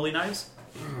 they'd have holy knives?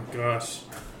 Oh gosh.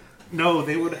 No,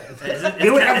 they would. They They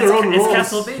would have their own rules.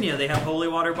 It's Castlevania. They have holy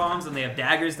water bombs and they have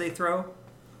daggers they throw,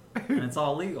 and it's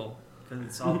all legal because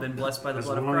it's all been blessed by the As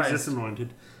blood of long as it's Christ.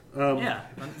 anointed. Yeah,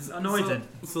 it's anointed.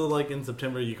 So like in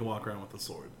September, you can walk around with a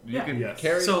sword. You Yeah. can Yes.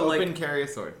 carry So, like- open carry a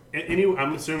sword.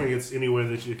 I'm assuming it's anywhere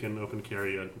that you can open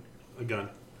carry a gun.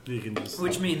 You can just.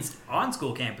 Which means on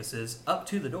school campuses, up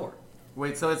to the door.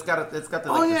 Wait, so it's got the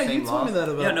Oh like, yeah, the same you told me laws? that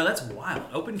about. Yeah, no, that's wild.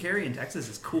 Open carry in Texas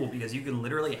is cool because you can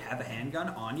literally have a handgun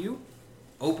on you,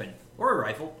 open, or a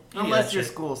rifle. Any of Unless that your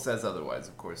shit. school says otherwise,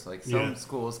 of course. Like some Yeah.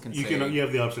 schools can You say. can. You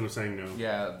have the option of saying no.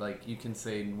 Yeah, like you can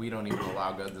say we don't even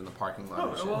allow guns in the parking lot.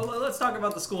 and Oh, shit. well, let's talk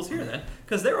about the schools here then,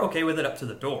 because they're okay with it up to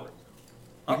the door.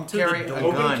 You Up can to carry the a door.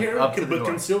 Open gun carry, up to the but door.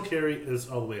 concealed carry is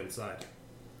all the way inside.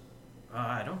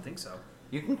 I don't think so.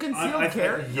 You can conceal I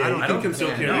carry. yeah, I you don't can think conceal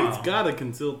you carry. No. It's got a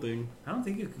concealed thing. I don't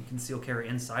think you can conceal carry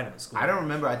inside of a school. I don't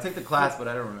remember. I took the class, but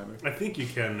I don't remember. I think you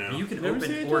can now. You can Never seen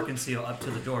open it, or John? conceal up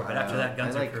to the door, but after that,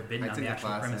 guns are forbidden I on took the actual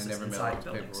class and I premises never mailed inside out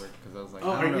the buildings. paperwork because I was like, Oh,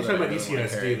 I are don't you know talking that about I really wanna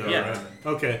ECSD carry though, a Yeah. right?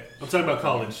 gun. Okay, I'm talking about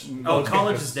college. Oh, college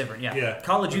campus. is different. Yeah, Yeah.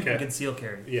 college you can Okay. conceal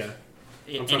carry Yeah, I- I'm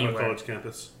talking about anywhere, college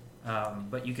campus.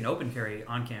 but you can open carry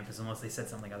on campus unless they said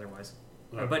something otherwise.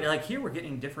 Okay. But like here, we're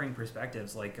getting differing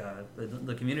perspectives. Like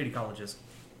the community colleges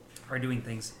are doing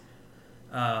things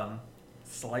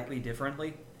slightly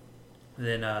differently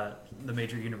than the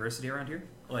major university around here.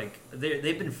 Like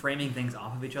they've been framing things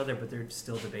off of each other, but they're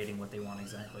still debating what they want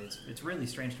exactly. It's really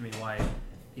strange to me why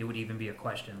it would even be a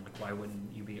question. Like why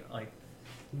wouldn't you be like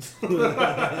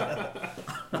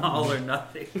all or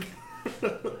nothing?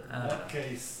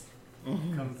 Case.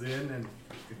 comes in and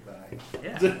goodbye.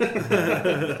 Yeah.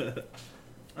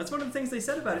 That's one of the things they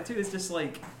said about it too. Is just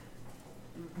like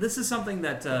this is something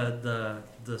that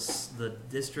the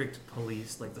district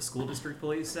police, like the school district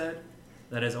police, said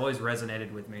that has always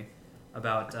resonated with me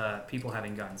about people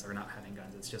having guns or not having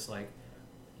guns. It's just like,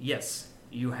 yes,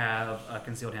 you have a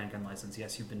concealed handgun license.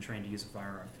 Yes, you've been trained to use a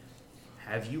firearm.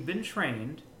 Have you been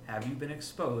trained? Have you been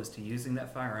exposed to using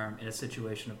that firearm in a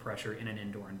situation of pressure in an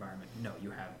indoor environment? No,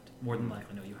 you haven't. More than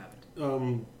likely, no, you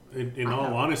haven't. In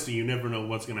all honesty, you never know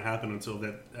what's going to happen until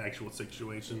that actual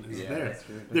situation is there. That's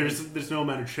true. There's no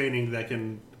amount of training that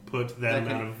can put that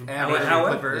amount of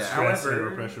However, stress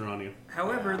or pressure on you.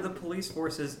 However, the police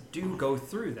forces do go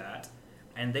through that,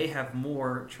 and they have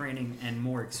more training and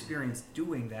more experience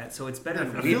doing that. So it's better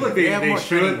for I them. feel like they have more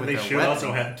training with they their should weapons.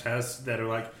 also have tests that are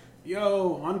like,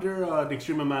 yo, under an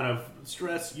extreme amount of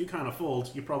stress, you kind of fold.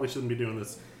 You probably shouldn't be doing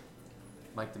this.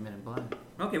 Like the Men in Black.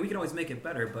 Okay, we can always make it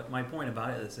better, but my point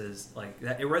about it is like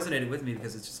that it resonated with me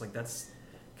because it's just like that's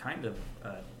kind of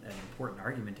an important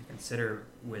argument to consider.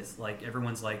 With like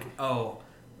everyone's like, oh,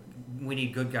 we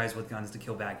need good guys with guns to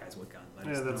kill bad guys with guns. I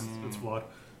Yeah, just that's flawed.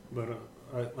 But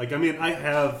I mean, I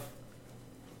have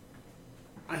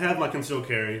my concealed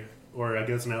carry, or I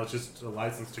guess now it's just a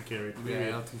license to carry.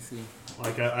 Yeah, LTC.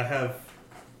 Like I have,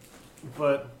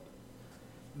 but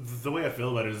the way I feel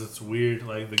about it is it's weird.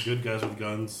 Like the good guys with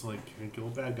guns, like can kill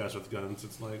bad guys with guns.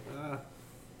 It's like,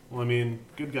 well, I mean,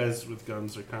 good guys with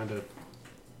guns are kind of.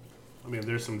 I mean,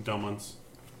 there's some dumb ones.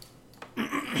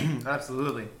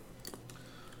 Absolutely.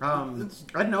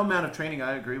 No amount of training.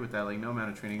 I agree with that. Like, no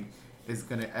amount of training is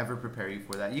going to ever prepare you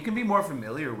for that. You can be more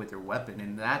familiar with your weapon,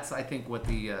 and that's, I think, what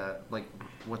the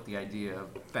what the idea of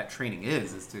that training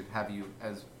is to have you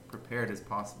as prepared as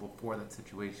possible for that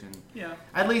situation. Yeah.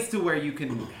 At least to where you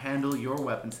can handle your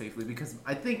weapon safely, because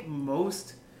I think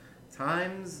most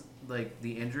times, like,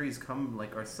 the injuries come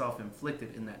like are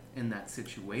self-inflicted in that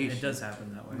situation. It does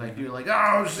happen that way. Like you're like,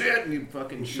 oh shit, and you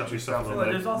fucking You shoot shot yourself yourself Well, in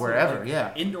the there's also wherever. like,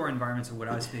 Yeah. Indoor environments are what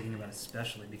I was speaking about,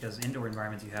 especially because indoor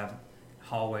environments you have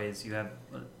hallways, you have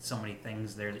so many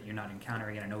things there that you're not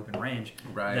encountering in an open range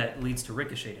Right. that leads to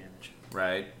ricochet damage.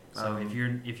 Right. So if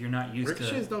you're not used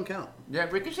Ricochets to don't count. Yeah,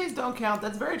 ricochets don't count.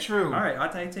 That's very true. all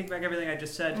right, take back everything I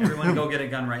just said. Everyone, go get a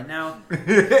gun right now.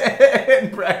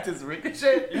 And practice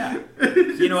ricochet. Yeah.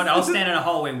 You know what? I'll stand in a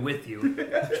hallway with you.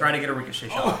 Try to get a ricochet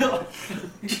shot. Off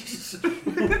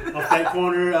that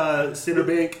corner, center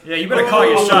bank. Yeah, you better call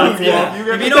your shot. yeah, If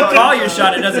you gotta you don't call call your your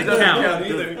shot, it doesn't count.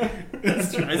 either.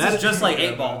 This is just like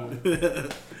 8-ball.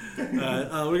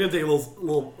 We're gonna take a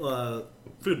little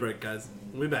food break, guys.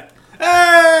 We'll be back.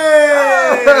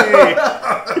 Hey!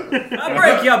 I'll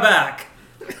break your back.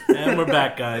 And we're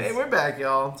back, guys. Hey, we're back,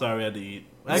 y'all. Sorry we had to eat.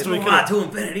 Let's Actually, we move on could. to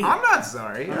infinity. I'm not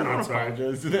sorry. I'm not sorry.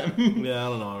 apologize to them. Yeah, I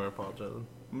don't know why we're apologizing.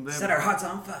 Set our hearts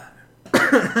on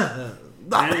fire.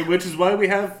 And which is why we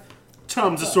have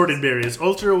Tums assorted berries,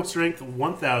 ultra strength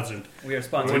 1000. We are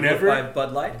sponsored Whenever by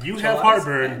Bud Light. You Chill have Ice,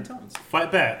 heartburn. and Tums.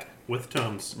 Fight back with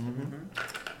Tums.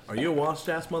 Are you a washed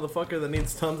ass motherfucker that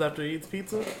needs Tums after he eats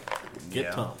pizza? Get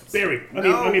Yeah. Tums. Berry.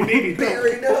 I mean, baby.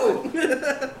 Barry, no.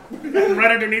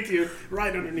 Right underneath you.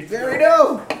 Right underneath Barry, you.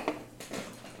 no.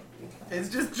 It's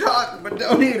just chalk, but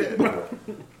don't eat it.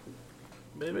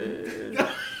 Baby.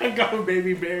 I got a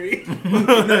baby berry. I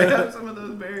have some of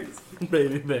those berries.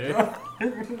 Baby bear.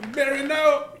 Berry,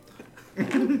 no.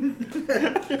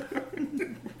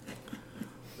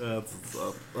 That's what's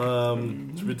up.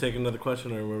 Should we take another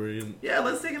question or were we? Yeah,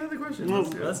 let's take another question. No. Let's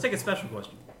do it. Let's take a special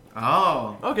question.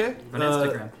 Oh. Okay. On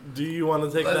Instagram. Do you want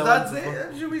to take Let's that not one? say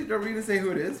it. Are we gonna say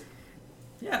who it is?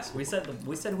 Yes, we said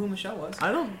who Michelle was.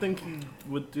 I don't think he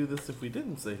would do this if we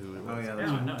didn't say who it was. Oh yeah.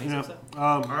 Yeah, no, he's Yeah. upset.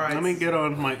 right. Let me get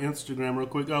on my Instagram real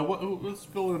quick. Let's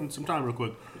fill in some time real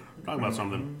quick. Talk about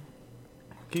something.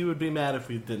 He would be mad if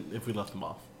we didn't. If we left him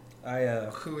off.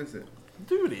 Who is it?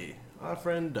 Duty, our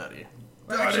friend Duddy.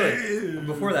 Actually,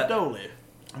 before that, Dolly.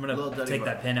 I'm Little gonna Duddy take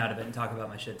Bar. that pin out of it and talk about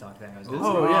my shit talk thing I was doing.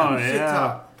 Oh, yeah. Shit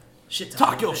talk. Shit talk.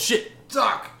 Talk your shit.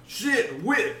 Talk shit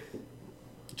with.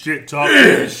 Shit talk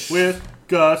with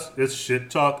Gus. It's shit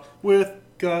talk with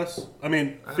Gus. I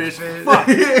mean, fish. Fuck.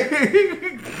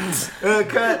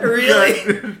 Cut.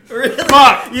 Really? Really?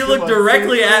 Fuck. You looked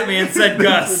directly at me and said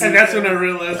Gus. And that's when I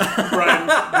realized Brian.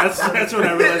 That's when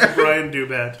I realized Brian do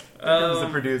bad. The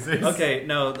producers. Okay,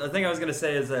 no, the thing I was going to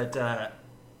say is that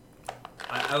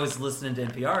I was listening to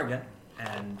NPR again,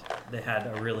 and they had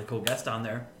a really cool guest on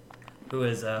there who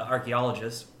is an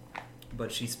archaeologist,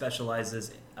 but she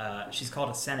specializes, she's called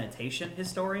a sanitation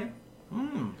historian.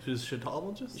 She's a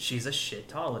shitologist. She's a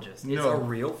shitologist. It's No a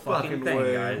real fucking fucking thing,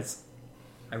 way. guys.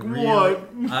 What?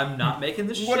 I'm not making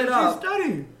this What shit did up. you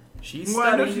study? She Well,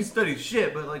 I know studies. she studies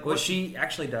shit, but like, What what? she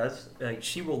actually does,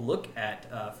 she will look at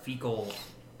fecal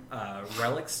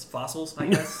relics, fossils, I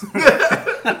guess.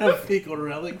 Fecal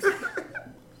relics.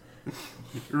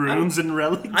 Runes and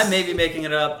relics. I may be making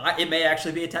it up. It may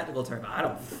actually be a technical term. I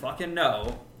don't fucking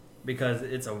know because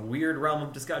it's a weird realm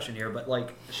of discussion here. But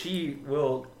like, she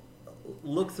will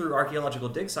look through archaeological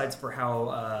dig sites for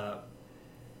how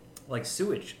like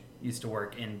sewage used to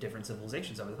work in different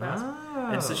civilizations over the past.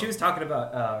 And so she was talking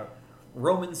about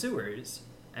Roman sewers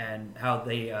and how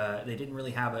they didn't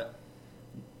really have a.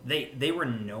 They were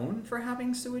known for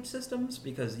having sewage systems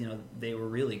because they were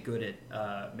really good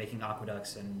at making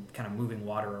aqueducts and kind of moving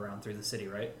water around through the city,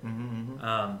 right? Mm-hmm.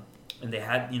 And they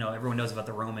had everyone knows about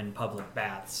the Roman public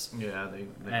baths. Yeah, they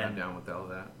got down with all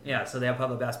that. Yeah, so they have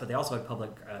public baths, but they also had public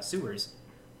sewers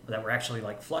that were actually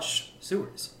like flush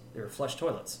sewers. They were flush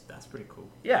toilets. That's pretty cool.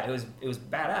 Yeah, it was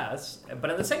badass,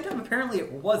 but at the same time, apparently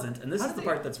it wasn't. And this is the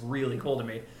part that's really cool to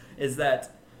me is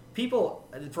that people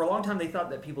for a long time they thought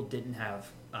that people didn't have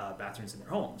bathrooms in their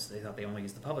homes. They thought they only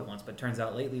used the public ones, but it turns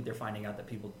out lately they're finding out that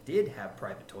people did have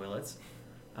private toilets.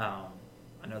 I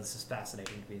know this is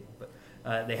fascinating to people,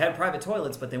 but they had private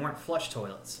toilets, but they weren't flush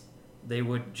toilets. They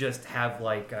would just have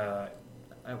like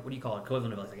what do you call it?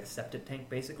 Equivalent of like a septic tank,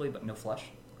 basically, but no flush.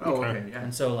 Oh, Okay. okay, yeah.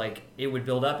 And so like it would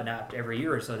build up, and after every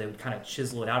year or so, they would kind of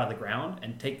chisel it out of the ground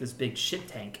and take this big shit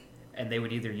tank, and they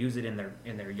would either use it in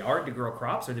their yard to grow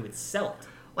crops, or they would sell it.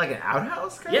 Like an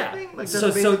outhouse kind Yeah. of thing? Like So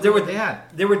that's there basically would what they had.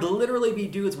 there would literally be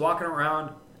dudes walking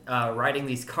around riding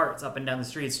these carts up and down the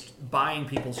streets, buying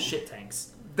people's shit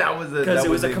tanks That was because it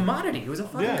was a commodity. It was a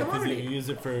fucking Yeah, because commodity you use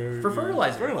it for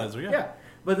fertilizer. Fertilizer, yeah.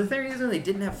 But the thing is, they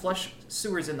didn't have flush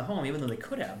sewers in the home, even though they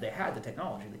could have. They had the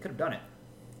technology. They could have done it.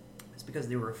 It's because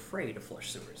they were afraid of flush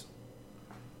sewers.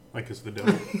 Like it's the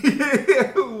devil.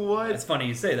 What? It's funny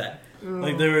you say that.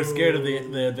 Like they were scared of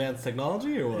the advanced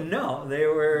technology, or what? No, they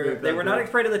were not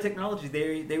afraid of the technology.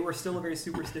 They were still a very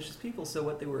superstitious people. So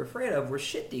what they were afraid of were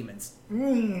shit demons. The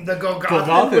Golgothans.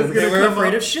 Golgothans. They were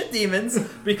afraid of shit demons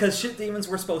because shit demons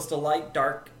were supposed to light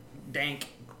dark, dank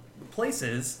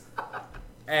places,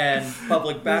 and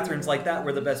public bathrooms like that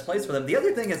were the best place for them. The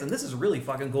other thing is, and this is really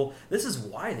fucking cool, this is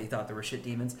why they thought there were shit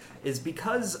demons, is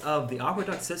because of the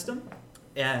aqueduct system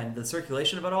and the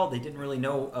circulation of it all. They didn't really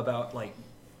know about like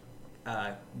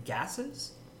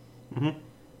gases. Mm-hmm.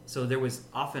 So there was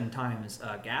oftentimes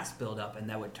gas buildup, and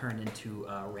that would turn into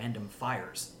random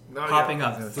fires Oh, yeah, popping I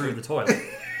up was gonna through say. the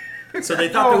toilet. So they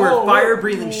thought there were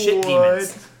fire-breathing shit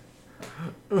demons.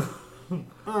 So They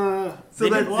that's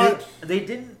didn't- what? They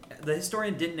didn't. The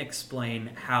historian didn't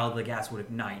explain how the gas would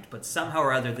ignite, but somehow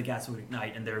or other the gas would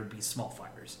ignite, and there would be small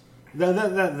fires.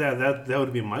 That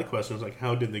would be my question. Is like,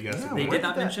 how did the gas? Yeah, They where did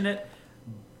not did that- mention it,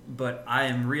 but I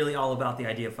am really all about the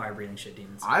idea of fire-breathing shit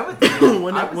demons. I would think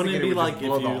Wouldn't it be like if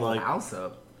blow the you whole like house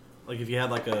up? like if you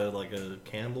had like a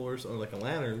candle or something, like a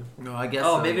lantern? No, I guess.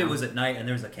 Oh, so, maybe yeah. it was at night, and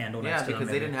there was a candle next Yeah, to them. because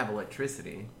they maybe. didn't have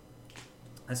electricity.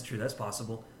 That's true. That's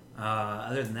possible.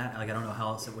 Other than that, like I don't know how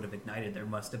else it would have ignited. There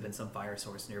must have been some fire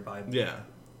source nearby. Yeah.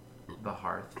 The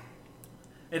hearth.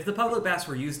 If the public baths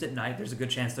were used at night, there's a good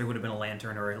chance there would have been a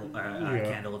lantern or a Yeah.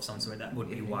 candle of some sort. That would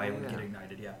be why it would get Yeah.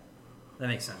 ignited. Yeah, that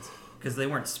makes sense. Because they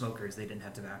weren't smokers. They didn't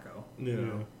have tobacco. Yeah.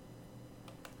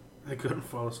 I couldn't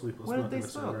fall asleep. What did they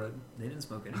smoke? They didn't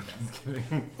smoke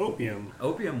anything. Opium.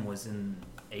 Opium was in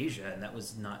Asia, and that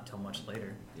was not till much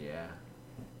later. Yeah.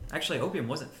 Actually, opium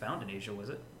wasn't found in Asia, was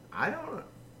it? I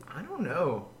don't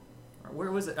know. Or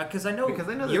where was it? Because I know, Because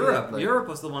I know that Europe. they have, like- Europe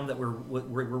was the one that were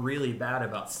really bad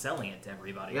about selling it to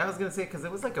everybody. Yeah, I was gonna say because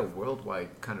it was like a worldwide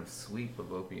kind of sweep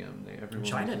of opium. Everyone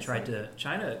China was just tried like, to.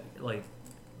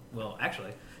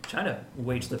 China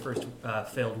waged the first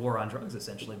failed war on drugs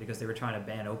essentially because they were trying to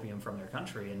ban opium from their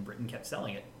country, and Britain kept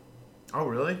selling it. Oh,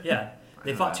 really? Yeah,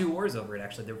 they I fought know 2 wars over it.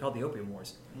 Actually, they were called the Opium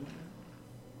Wars.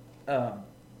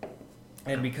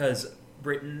 And because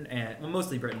Britain and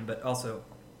mostly Britain, but also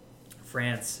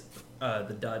France,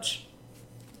 the Dutch,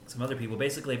 some other people,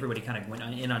 basically everybody kind of went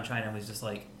in on China and was just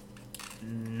like,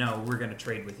 no, we're going to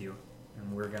trade with you,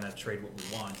 and we're going to trade what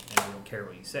we want, and we don't care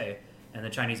what you say. And the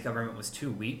Chinese government was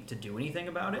too weak to do anything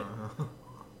about it.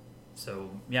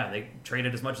 So, yeah, they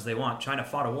traded as much as they want. China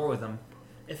fought a war with them,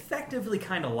 effectively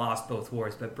kind of lost both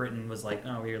wars, but Britain was like,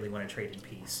 oh, we really want to trade in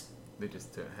peace. They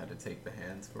just had to take the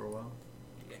hands for a while.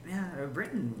 Yeah,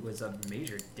 Britain was a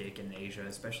major dick in Asia,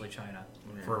 especially China,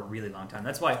 Yeah. for a really long time.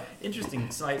 That's why, interesting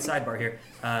sidebar here,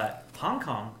 Hong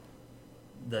Kong,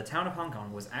 the town of Hong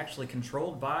Kong, was actually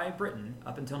controlled by Britain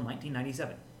up until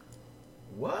 1997.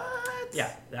 What?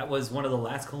 Yeah, that was one of the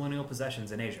last colonial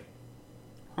possessions in Asia.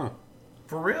 Huh.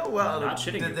 For real? Well, Not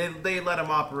shitting you. they let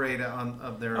them operate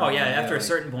of their Oh own. yeah, after a like,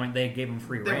 certain point, they gave them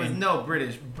free there was reign. no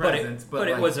British presence, but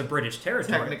it like, was a British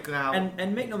territory. technical.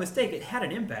 And make no mistake, it had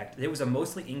an impact. It was a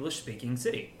mostly English-speaking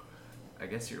city, I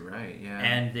guess you're right. Yeah.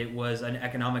 and it was an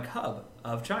economic hub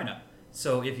of China.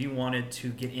 So if you wanted to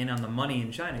get in on the money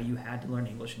in China, you had to learn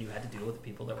English, and you had to deal with the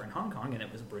people that were in Hong Kong, and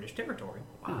it was a British territory.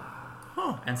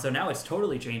 Huh. And so now it's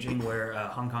totally changing, where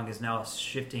Hong Kong is now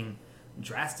shifting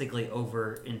drastically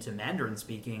over into Mandarin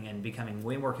speaking and becoming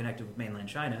way more connected with mainland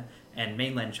China, and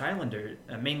mainland Chinese.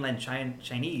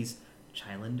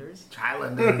 Chilanders?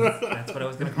 Chilanders. That's what I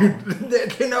was going to call them. There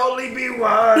can only be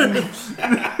one.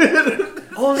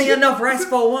 Only enough rice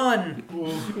for one!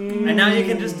 And now you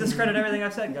can just discredit everything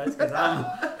I've said, guys. 'Cause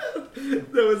That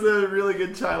was a really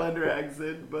good Chilander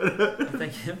accent, but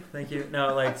thank you.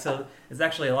 No, like, so it's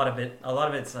actually a lot of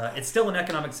it's still an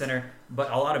economic center, but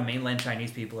a lot of mainland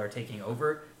Chinese people are taking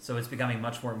over, so it's becoming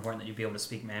much more important that you be able to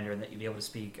speak Mandarin, that you be able to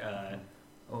speak,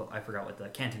 I forgot what the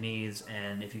Cantonese,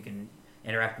 and if you can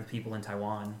interact with people in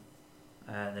Taiwan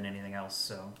than anything else.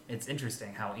 So it's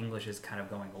interesting how English is kind of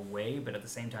going away, but at the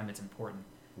same time it's important.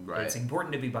 right. It's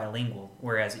important to be bilingual,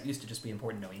 whereas it used to just be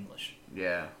important to know English.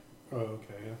 Yeah. Oh,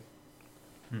 okay. Yeah.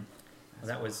 Well,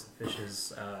 that was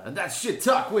Fish's... And that's shit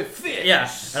talk with fish. yeah,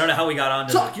 I don't know how we got on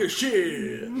to Talk your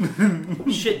shit.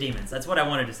 shit demons. That's what I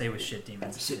wanted to say was shit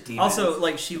demons. Shit demons. Also,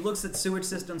 like, she looks at sewage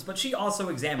systems, but she also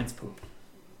examines poop.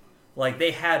 Like,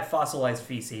 they had fossilized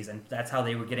feces, and that's how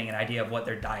they were getting an idea of what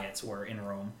their diets were in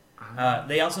Rome.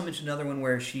 They also mentioned another one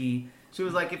where she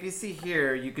was like, if you see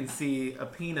here, you can see a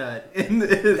peanut in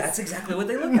this. That's exactly what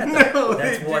they look at, though. No,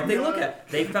 That's they what do they not. look at.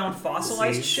 They found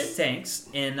fossilized See? shit tanks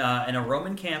in a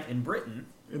Roman camp in Britain.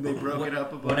 And they broke it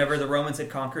up a bunch. Whenever the Romans had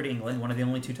conquered England, one of the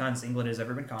only two times England has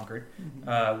ever been conquered,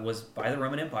 was by the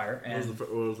Roman Empire, and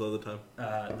What was the other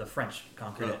time? the French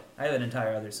conquered it. I have an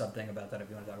entire other sub-thing about that if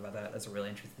you want to talk about that. That's a really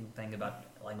interesting thing about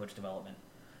language development.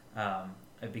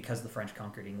 Because the French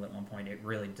conquered England at one point, it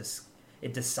really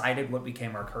it decided what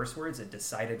became our curse words, it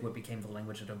decided what became the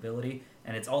language of nobility,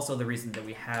 and it's also the reason that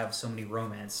we have so many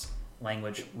Romance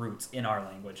language roots in our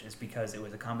language, is because it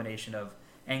was a combination of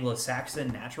Anglo-Saxon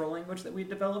natural language that we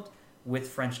developed with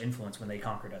French influence when they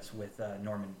conquered us with the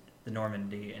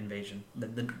Normandy invasion,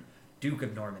 the Duke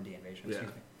of Normandy invasion, excuse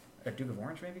me. Or Duke of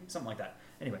Orange, maybe? Something like that.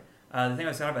 Anyway, the thing I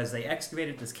was talking about is they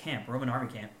excavated this camp, Roman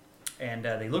army camp, and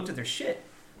they looked at their shit,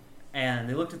 and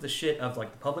they looked at the shit of,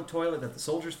 like, the public toilet that the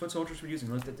foot soldiers were using,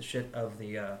 and looked at the shit of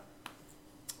the,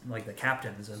 like, the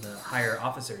captains and the higher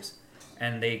officers,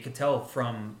 and they could tell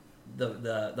from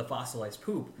the fossilized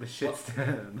poop. The shit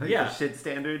standard. Yeah. The shit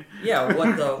standard. Yeah,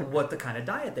 what the kind of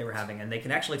diet they were having, and they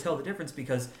can actually tell the difference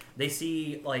because they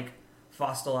see, like,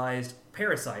 fossilized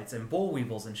parasites and boll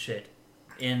weevils and shit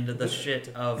in the shit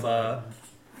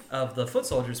of the foot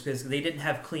soldiers because they didn't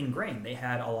have clean grain. They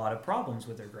had a lot of problems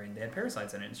with their grain. They had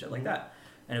parasites in it and shit like that.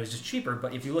 And it was just cheaper.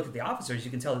 But if you look at the officers,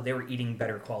 you can tell that they were eating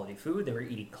better quality food. They were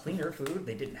eating cleaner food.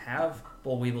 They didn't have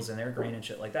boll weevils in their grain and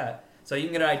shit like that. So you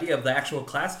can get an idea of the actual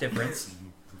class difference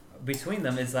between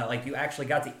them is that, like, you actually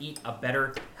got to eat a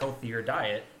better, healthier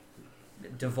diet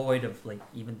devoid of, like,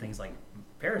 even things like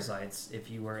parasites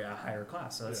if you were a higher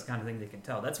class. So that's the kind of thing they can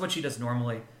tell. That's what she does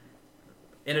normally,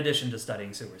 in addition to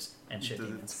studying sewers and shit Does it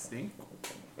demons. stink?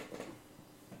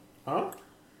 Huh?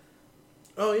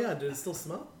 Oh yeah, did it still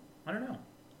smell? I don't know.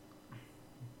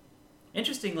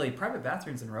 Interestingly, private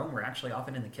bathrooms in Rome were actually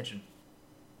often in the kitchen.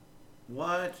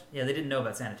 What? Yeah, they didn't know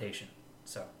about sanitation.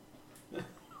 So,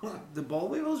 The boll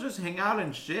weevils just hang out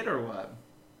and shit or what?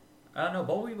 no,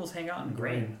 boll weevils hang out in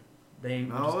grain. They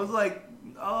No, it was like,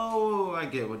 oh, I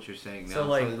get what you're saying now. So,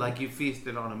 like- you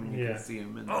feasted on them and you Yeah. can see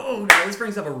them. And Oh, now this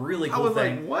brings up a really I cool was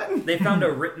thing. like, what? They found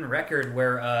a written record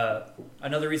where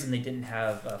another reason they didn't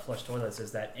have flush toilets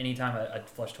is that anytime a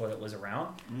flush toilet was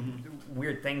around,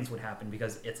 weird things would happen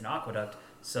because it's an aqueduct.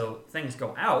 So things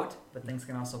go out, but things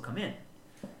can also come in.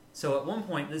 So at one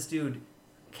point, this dude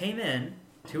came in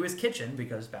to his kitchen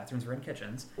because bathrooms were in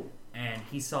kitchens, and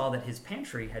he saw that his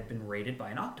pantry had been raided by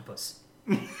an octopus.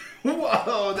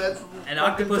 Whoa, that's An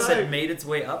octopus had made its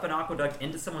way up an aqueduct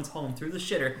into someone's home through the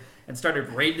shitter and started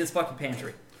raiding his fucking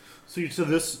pantry. So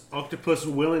this octopus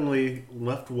willingly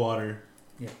left water,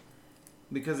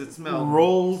 because it smelled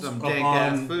Rolls some dank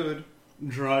ass upon- food.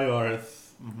 dry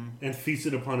earth, and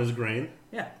feasted upon his grain.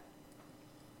 Yeah.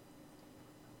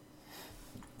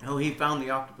 Oh, he found the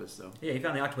octopus though. Yeah, he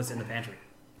found the octopus in the pantry.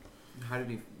 How did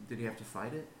he have to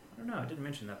fight it? I don't know, I didn't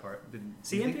mention that part. Did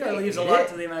See, you think NPR they leaves a ate lot it?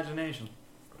 to the imagination.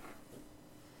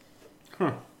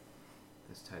 Huh.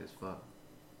 That's tight as fuck.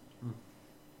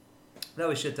 That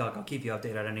was shit talk. I'll keep you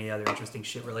updated on any other interesting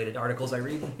shit-related articles I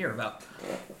read and hear about.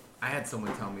 I had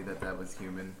someone tell me that was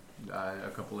human a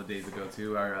couple of days ago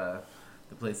too.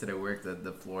 The place that I worked,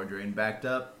 the floor drain backed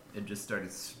up. It just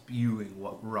started spewing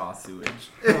raw sewage.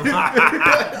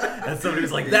 And somebody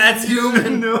was like, "That's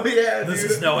human." No, yeah, This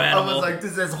dude. is no animal. I was like,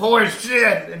 "This is horse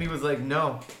shit," and he was like,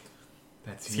 "No,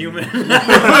 that's It's human." human. I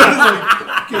was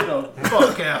like, "Get the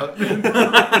fuck out!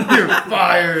 You're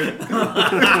fired."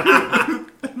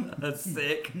 That's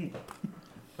sick.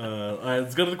 All right,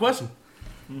 let's go to the question.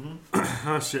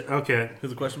 Oh shit. Okay. Who's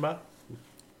the question by?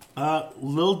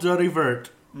 Lil Duddy Vert.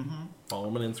 Follow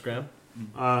him on Instagram.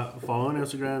 Follow on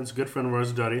Instagram. It's a good friend of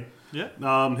ours, Duddy.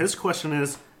 Yeah. His question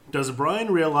is: does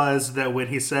Brian realize that when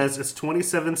he says it's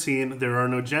 2017, there are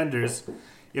no genders,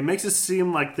 it makes it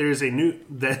seem like there's a new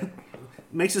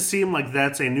makes it seem like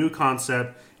that's a new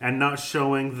concept and not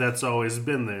showing that's always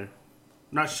been there.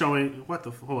 Not showing what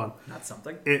the hold on. Not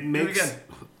something. It makes. again.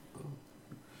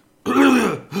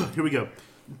 Here we go.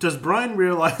 Does Brian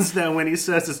realize that when he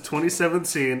says it's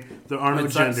 2017, there are no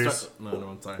genders? No,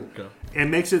 I'm sorry. Go. It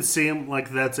makes it seem like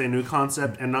that's a new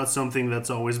concept and not something that's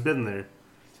always been there.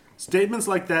 Statements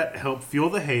like that help fuel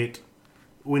the hate.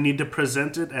 We need to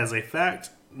present it as a fact,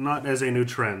 not as a new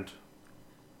trend.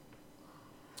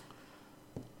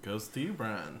 Goes to you,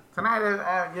 Brian. Tonight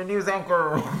is your news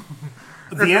anchor.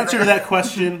 The answer to that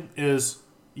question is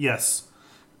yes.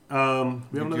 We have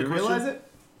Did another you question? realize it?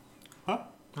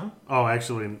 Huh? Oh,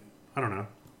 actually, I don't know.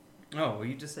 Oh, well,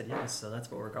 you just said yes, so that's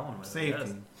what we're going with. Safety.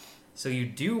 Yes. So you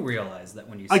do realize that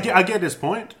when you say I get his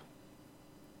point.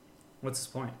 what's his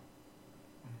point?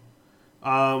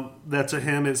 That to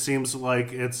him, it seems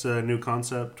like it's a new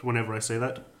concept whenever I say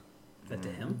that. That to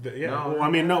him? Yeah. No, Well, I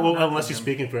mean, no. Well, not unless to he's him.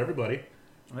 speaking for everybody.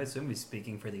 I assume he's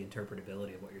speaking for the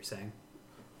interpretability of what you're saying.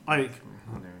 Like,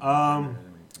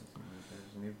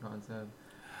 New concept.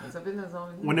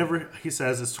 whenever he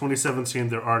says it's 2017,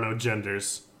 there are no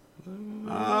genders.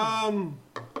 I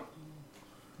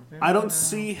don't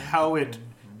see how it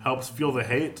helps fuel the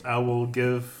hate. I will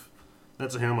give that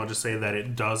to him. I'll just say that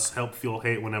it does help fuel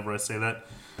hate whenever I say that.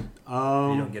 You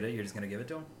don't get it? You're just going to give it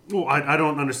to him? Well, I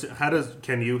don't understand.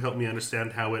 Can you help me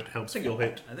understand how it helps fuel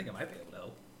hate? I think I might be able to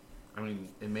help. I mean,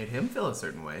 it made him feel a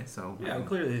certain way, so. Yeah, well,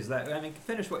 clearly there's that. I mean,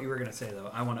 finish what you were going to say,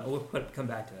 though. We'll come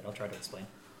back to it. I'll try to explain.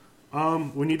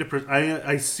 We need to.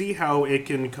 I see how it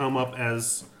can come up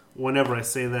as whenever I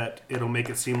say that, it'll make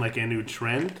it seem like a new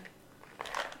trend.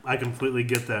 I completely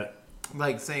get that.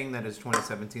 Like saying that it's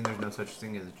 2017, there's no such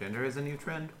thing as gender as a new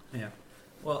trend. Yeah.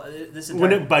 Well, this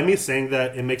By me saying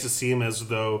that, it makes it seem as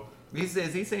though. Is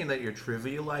he saying that you're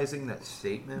trivializing that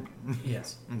statement?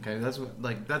 Yes. Okay, that's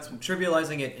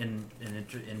Trivializing it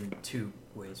in two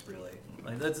ways, really.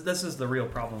 Like this is the real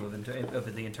problem of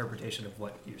the interpretation of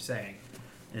what you're saying,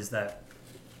 is that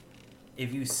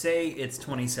if you say it's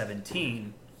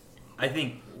 2017, I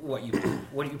think what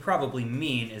you probably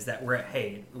mean is that we're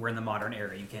in the modern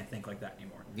era. You can't think like that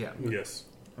anymore. yeah. Yes.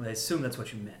 I assume that's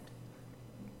what you meant.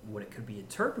 What it could be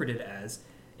interpreted as,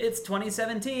 it's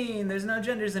 2017, there's no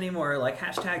genders anymore, like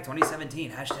hashtag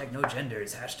 2017, hashtag no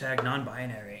genders, hashtag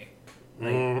non-binary.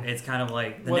 Like, it's kind of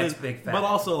like the next big fact. But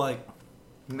also, like,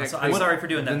 So I'm sorry for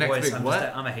doing that next voice. big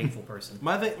I'm a hateful person.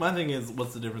 my thing is,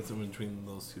 what's the difference in between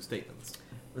those two statements?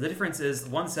 The difference is,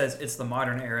 one says it's the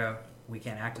modern era, we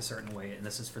can't act a certain way, and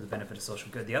this is for the benefit of social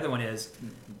good. The other one is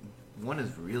One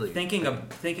is really thinking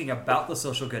about the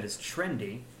social good is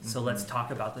trendy, so let's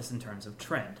talk about this in terms of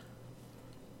trend.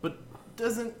 But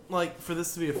doesn't, like, for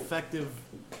this to be effective,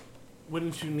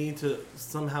 wouldn't you need to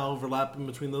somehow overlap in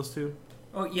between those two?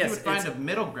 Oh You yes, would find a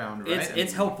middle ground, right?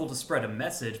 it's helpful to spread a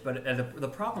message, but the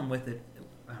problem with it,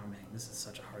 oh man, this is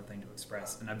such a hard thing to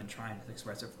express, and I've been trying to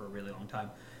express it for a really long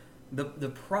time. The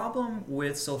problem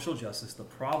with social justice, the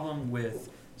problem with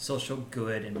social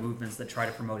good and movements that try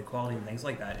to promote equality and things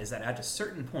like that, is that at a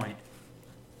certain point,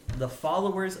 the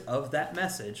followers of that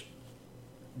message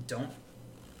don't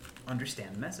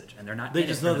understand the message, and they're not. They in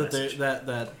just it for know the that message.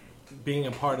 that being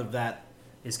a part of that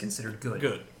is considered good.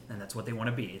 Good. And that's what they want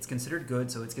to be. It's considered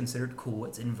good, so it's considered cool.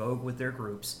 It's in vogue with their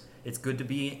groups. It's good to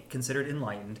be considered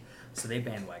enlightened, so they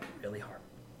bandwagon really hard.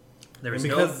 There is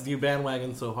and because you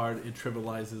bandwagon so hard, it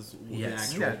trivializes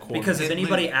Yes. the actual core. Because if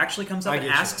anybody actually comes up I and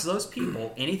get you. asks those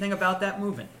people anything about that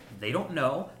movement, they don't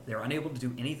know. They're unable to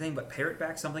do anything but parrot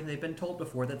back something they've been told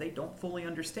before that they don't fully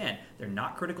understand. They're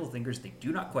not critical thinkers. They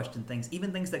do not question things,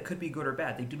 even things that could be good or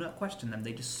bad. They do not question them.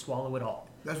 They just swallow it all.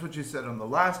 That's what you said on the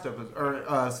last episode, or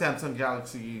Samsung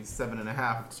Galaxy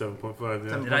 7.5. 7.5.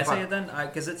 Yeah. Did I say it then?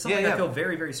 Because it's something Yeah. I feel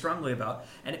very, very strongly about,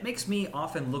 and it makes me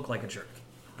often look like a jerk.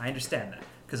 I understand that,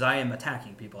 because I am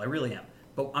attacking people. I really am.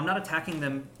 But I'm not attacking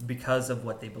them because of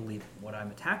what they believe. What I'm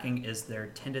attacking is their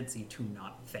tendency to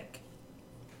not think.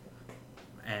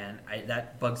 and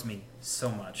that bugs me so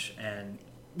much. And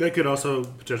That could also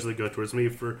potentially go towards me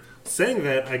for saying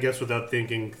that, I guess, without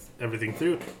thinking everything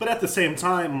through. But at the same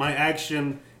time, my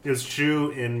action is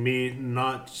true in me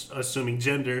not assuming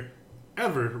gender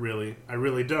ever, really. I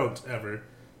really don't, ever.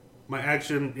 My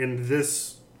action in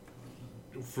this,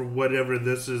 for whatever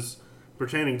this is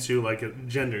pertaining to, like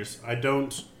genders, I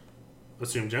don't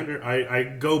assume gender. I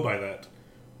go by that.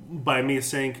 By me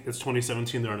saying it's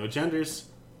 2017, there are no genders,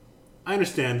 I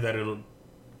understand that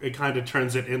it kind of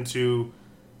turns it into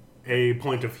a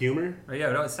point of humor. Or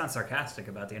yeah, it sounds sarcastic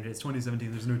about the end. It's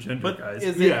 2017. There's no gender, But guys.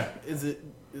 is Yeah. does it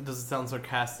sound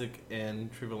sarcastic and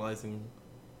trivializing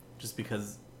just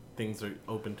because things are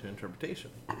open to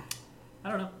interpretation? I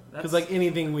don't know. Because like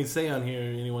anything we say on here,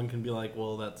 anyone can be like,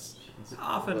 well, that's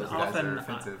often, Those guys are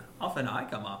offensive. often I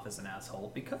come off as an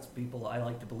asshole because people I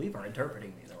like to believe are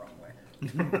interpreting me the wrong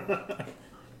way.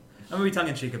 I'm gonna be tongue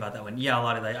in cheek about that one. Yeah, a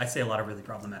lot of I say a lot of really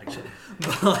problematic shit.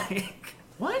 But like,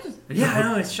 what? yeah, I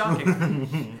know it's shocking. I've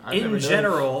never In noticed.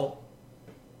 general,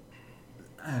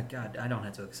 God, I don't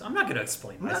have to. I'm not gonna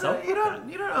explain No, myself. you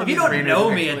don't. You don't. If you don't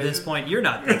know me at this point, you're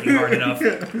not thinking hard enough.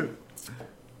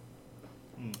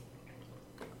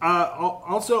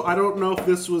 Also, I don't know if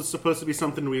this was supposed to be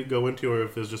something we go into or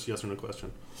if it's just yes or no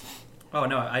question. Oh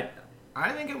no, I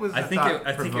think it was. I think it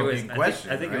was.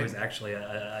 Question, I think right? it was actually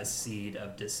a seed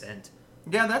of dissent,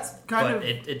 Yeah, that's kind but of.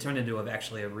 it turned into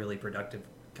actually a really productive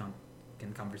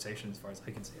conversation as far as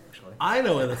I can see. Actually, I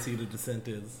know what a seed of dissent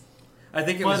is. I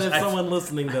think it But was. if someone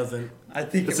listening doesn't, I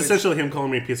think It's it was, essentially him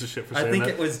calling me a piece of shit for I saying think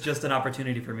that. it was just an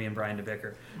opportunity for me and Brian to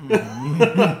bicker.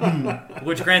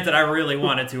 Which, granted, I really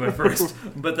wanted to at first,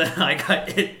 but then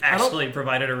it actually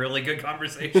provided a really good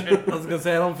conversation. I was gonna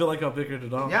say I don't feel like I bickered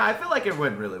at all. Yeah, I feel like it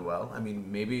went really well. I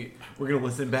mean, maybe we're gonna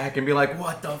listen back and be like,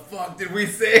 "What the fuck did we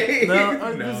say?"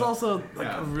 No, there's also like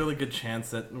Yeah. a really good chance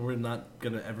that we're not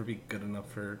gonna ever be good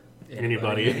enough for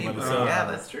Anybody. So, yeah,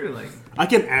 that's true. Like, I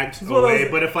can act what I away,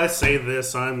 was- but if I say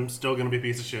this, I'm still going to be a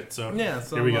piece of shit. So yeah.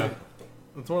 So here we go. like,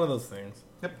 it's one of those things.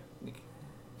 Yep.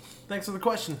 Thanks for the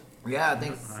question. yeah,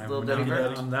 thanks, little Duddy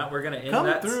Bird. On that, we're gonna end Come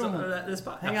that through. this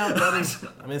podcast. Hang out, Duddy.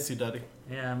 I miss you, Duddy.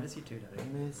 Yeah, I miss you too,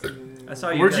 Daddy. I saw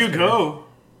you. Where'd you yesterday. go?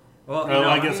 Well, Oh,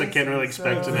 I guess I can't really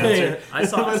expect an so- answer. I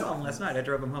saw him last night. I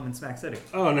drove him home in Smack City.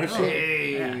 Oh, no shit.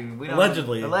 Hey, Yeah. we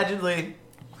don't-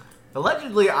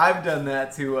 Allegedly, I've done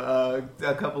that to a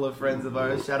couple of friends of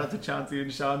ours. Shout out to Chauncey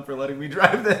and Sean for letting me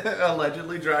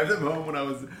allegedly drive them home when I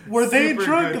was. Were they super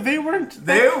drunk? good. They weren't.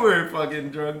 They were fucking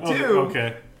drunk Oh, too.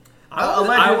 okay.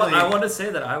 Allegedly. I want to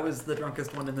say that I was the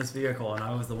drunkest one in this vehicle, and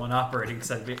I was the one operating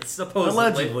said supposedly.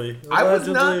 Allegedly. I was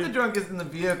not the drunkest in the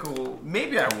vehicle.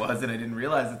 Maybe I was, and I didn't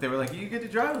realize that they were like, "You get to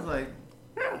drive." I was like,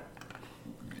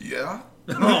 "Yeah."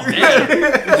 Oh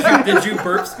man! Did you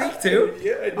burp speak too?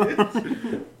 Yeah, I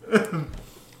did.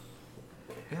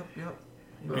 Yep.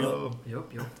 Oh.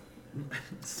 Yep.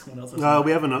 Someone else. Has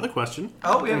We have another question.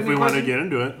 Oh, we have If any we want to questions? get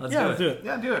into it. Let's Yeah, do let's it. do it.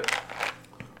 Yeah, do it.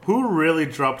 Who really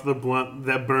dropped the blunt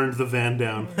that burned the van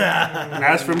down?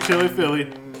 That's from Chili Philly.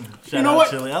 Shout You know out what?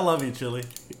 Chili. I love you, Chili.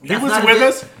 He That's was not a with dip-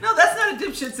 us. No, that's not a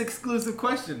dipshit's exclusive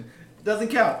question. Doesn't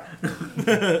count.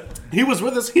 He was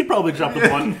with us. He probably dropped the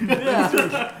blunt.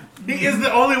 He is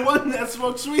the only one that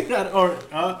smokes weed at, or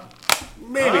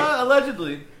maybe.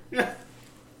 Allegedly.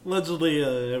 Allegedly,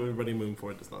 everybody moving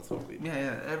forward does not smoke weed.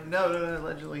 Yeah. No.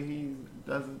 Allegedly, he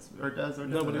doesn't, or does, or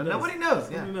doesn't. Nobody knows. Nobody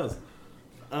knows. Yeah. Nobody knows.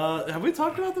 Have we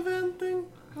talked about the van thing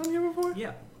on here before?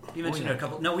 Yeah. You mentioned yeah. a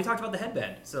couple. No, we talked about the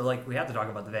headband. So like we have to talk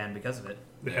about the van because of it.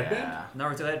 The headband?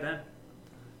 Naruto headband.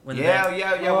 When the Yeah.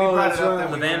 van, We Oh, brought that's it up. right. that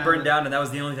the we van went burned on down, and that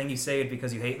was the only thing you saved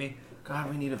because you hate me. God,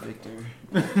 we need a Victor.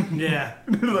 Yeah.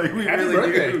 Like we Happy really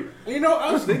birthday. do. You know,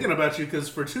 I was thinking about you because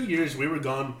for 2 years we were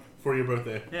gone for your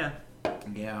birthday. Yeah.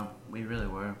 Yeah, we really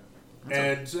were.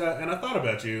 And I thought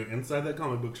about you inside that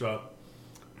comic book shop.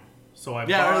 So I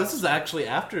Yeah, bought... this is actually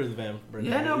after the van burned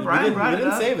Yeah, down. no, We Brian didn't- brought we it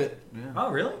didn't up. save it. Yeah.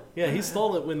 Oh really? Yeah, he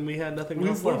stole it when we had nothing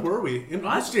else Where left. were we? In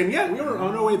Austin. Yeah, we were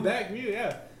on our way back.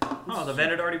 Yeah. Oh, the van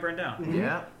had already burned down.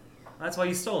 Yeah. That's why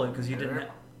you stole it because you didn't.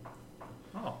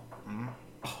 Oh.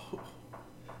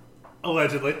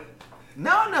 Allegedly.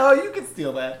 No, you can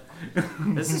steal that.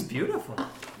 This is beautiful.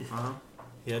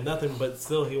 He had nothing, but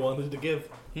still he wanted to give.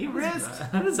 He risked.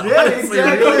 That is Yeah, honestly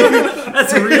exactly.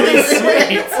 that's really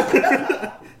sweet.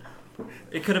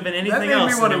 It could have been anything made me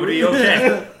else, and wanna it would be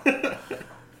read. okay.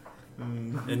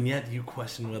 And yet you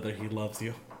question whether he loves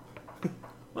you.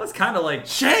 Well, it's kind of like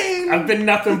Shame! I've been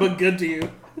nothing but good to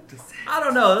you. I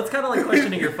don't know. That's kind of like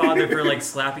questioning your father for like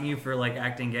slapping you for like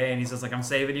acting gay, and he says like I'm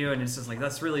saving you, and it's just like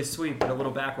that's really sweet, but a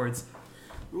little backwards.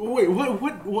 Wait,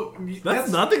 what? That's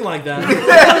nothing like that.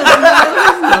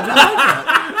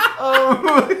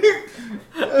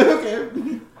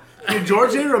 Okay. Did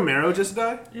George A. Romero just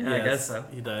die? Yeah, I guess so.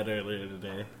 He died earlier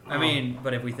today. I mean,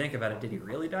 but if we think about it, did he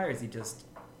really die, or is he just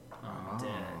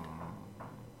dead?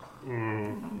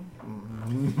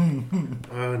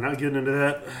 Not getting into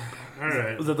that. All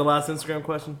right. Was that the last Instagram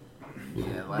question?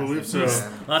 Yeah, Believe so.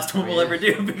 Last one we'll ever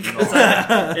do because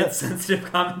it's sensitive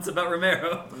comments about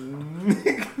Romero.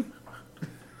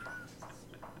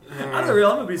 On the real,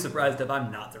 I'm gonna be surprised if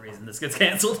I'm not the reason this gets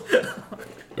canceled.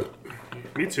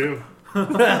 Me too.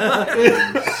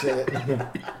 Shit.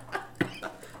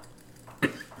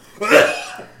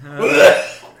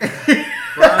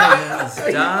 Brian is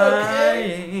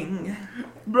dying.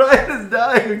 Brian is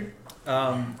dying.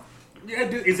 Yeah,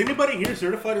 dude, is anybody here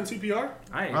certified in CPR?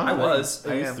 I was.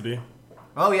 I I used am. to be.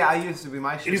 Oh yeah, I used to be.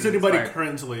 My shit Is is anybody expired.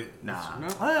 currently? Nah.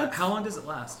 No? How long does it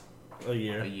last? A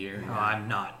year. A year. Oh, I'm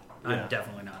not. Yeah. I'm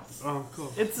definitely not. Oh,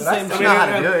 cool. It's the But I same still thing. know how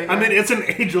to do it, I yeah. mean, it's an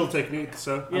age-old technique,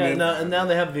 so. Yeah, I mean, and now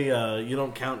they have the you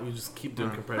don't count, you just keep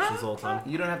doing compressions the whole time.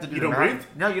 You don't have to do You the don't math. breathe?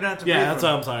 No, you don't have to Yeah, breathe. that's bro.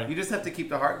 what I'm sorry. You just have to keep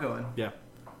the heart going. Yeah.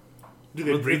 do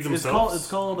they breathe It's themselves?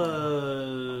 called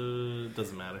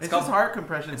doesn't matter. It's called- just heart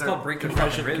compressions. It's are- called breaking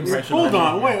compression- fucking ribs. compression. Hold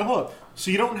on, wait, hold on. So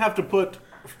you don't have to put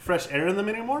fresh air in them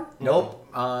anymore? Nope.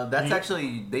 That's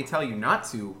actually they tell you not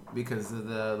to because of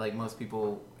the like most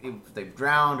people if they've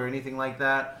drowned or anything like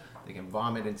that, they can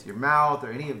vomit into your mouth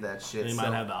or any of that shit. They so,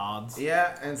 might have the odds.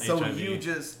 yeah, and so HIV. you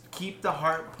just keep the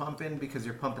heart pumping because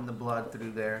you're pumping the blood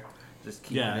through there. Just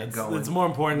keeping Yeah, it going. it's more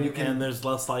important, You can- and there's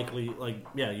less likely. You cut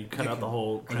You out the can-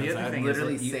 whole And the other transaction. thing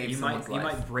Literally is, like, save you someone's might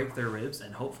life. break their ribs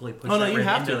and hopefully push Oh, no, that you rib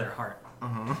have into to. their heart.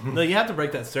 No, you have to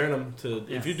break that sternum to.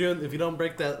 Yes. If you don't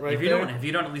break that right If you there,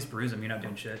 don't at least bruise them, you're not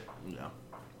doing shit. yeah.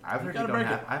 I've heard gotta you don't break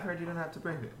have. it. I've heard you don't have to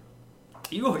break it.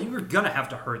 You're gonna have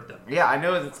to hurt them. Yeah, I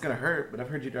know it's gonna hurt, but I've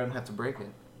heard you don't have to break it.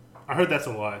 I heard that's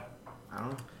a lie. I don't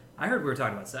know. I heard we were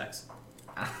talking about sex.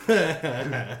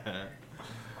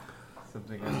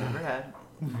 Something I've never had.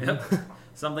 Yep.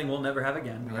 Something we'll never have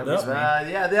again. Yeah,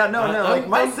 Nope. no. I'm-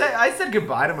 Like I said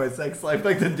goodbye to my sex life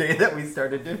like the day that we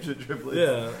started Dipshit Triplets.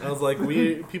 Yeah, I was like,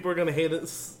 people are gonna hate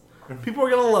us. People are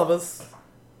gonna love us.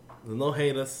 Then they'll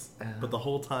hate us. But the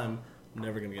whole time, I'm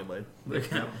never gonna get laid.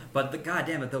 But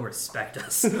goddamn it, they'll respect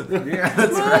us. Yeah,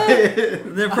 that's right.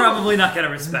 They're probably not gonna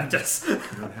respect us.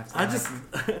 I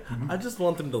just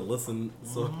want them to listen.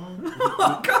 So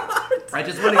Oh god! I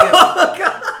just want to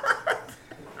get.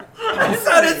 That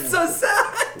sounded so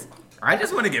sad. I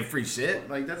just want to get free shit.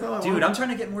 Like that's all I want. Dude, I'm trying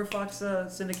to get more Fox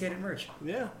syndicated merch.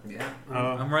 yeah, Yeah.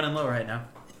 I'm running low right now.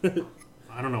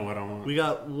 I don't know what I want. we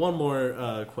got one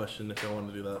more question if y'all want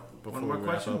to do that. Before One more we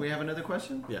wrap question. up. We have another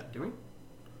question. Yeah, Do we?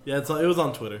 yeah. It was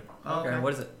on Twitter. Oh, Okay,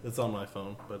 what is it? It's on my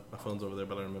phone, but my phone's over there.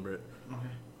 But I remember it.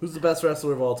 Who's the best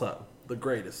wrestler of all time? The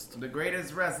greatest. The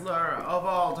greatest wrestler of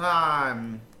all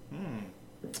time.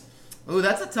 Ooh,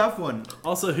 that's a tough one.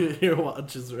 Also, who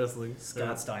watches wrestling?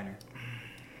 Scott Steiner.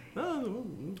 Oh,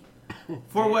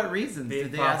 For what reasons? Big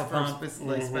Did they Papa ask for Pump.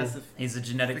 specific? He's a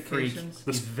genetic freak. Specifications?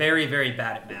 He's very, very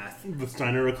bad at math. The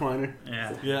Steiner recliner.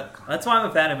 Yeah. yeah. That's why I'm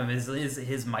a fan of him.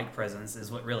 His mic presence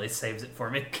is what really saves it for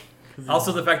me.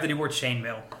 Also, the fact that he wore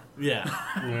chainmail. Yeah.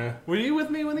 Yeah. Were you with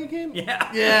me when he came?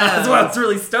 Yeah. Yeah. That's why I was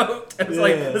really stoked. I was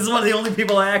like, Yeah. this is one of the only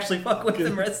people I actually fuck with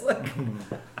in wrestling.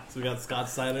 So we got Scott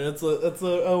Steiner. It's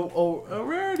a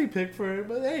rarity pick for it,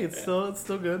 but hey, it's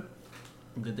still good.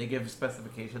 Did they give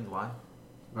specifications why?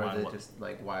 Or Why is it what? just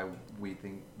like why we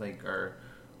think like or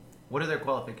what are their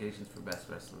qualifications for best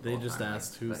wrestler? of They all just time?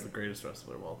 asked who's Like- the greatest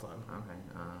wrestler of all time.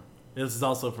 Okay, This is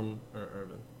also from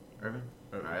Irvin. Irvin.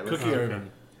 Irvin. All right, let's Cookie see.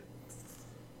 Irvin.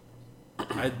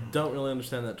 I don't really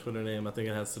understand that Twitter name. I think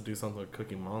it has to do something with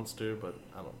Cookie Monster, but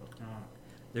I don't know.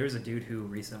 There was a dude who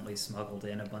recently smuggled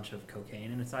in a bunch of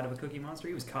cocaine inside of a Cookie Monster.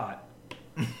 He was caught.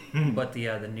 But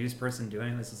the news person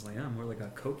doing this is like, oh, more like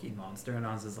a Cookie Monster. And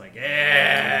I was just like,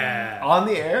 yeah. On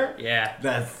the air? Yeah.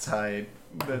 That's tight.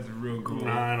 That's real cool.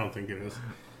 Nah, I don't think it is.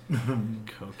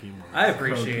 Cookie Monster. I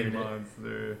appreciated Cookie it.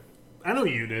 Monster. I know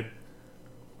you did.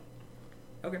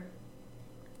 Okay.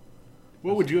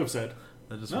 What would you have said?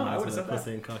 That just No, I reminds me would've that said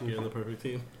Pussy and Cocky are the perfect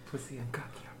team. Pussy and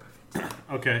cocky.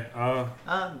 Okay.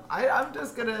 I'm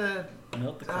just gonna.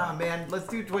 Milk the Ah crop. man, let's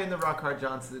do Dwayne the Rock Hard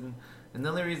Johnson. And the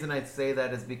only reason I say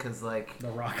that is because like. The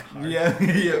Rock Hard. Yeah.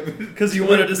 Because you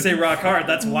wanted to say Rock Hard.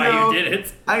 That's why No. you did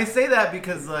it. I say that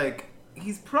because like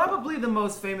he's probably the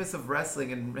most famous of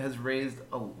wrestling and has raised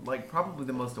probably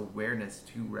the most awareness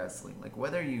to wrestling. Like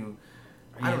whether you,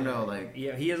 I don't know, like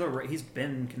Yeah, he's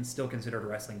been still considered a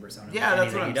wrestling persona. yeah, like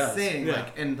that's anything what I'm he does. saying. Yeah.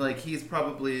 Like and like he's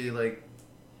probably like,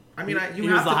 I mean, he you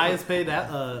was have the to highest paid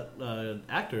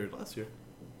actor last year.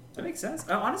 That makes sense.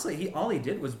 Honestly, all he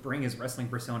did was bring his wrestling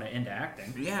persona into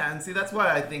acting. Yeah, and see, that's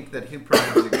why I think that he'd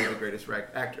probably be the greatest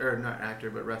actor, or not actor,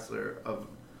 but wrestler of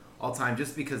all time,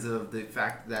 just because of the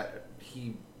fact that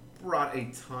he brought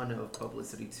a ton of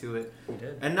publicity to it. He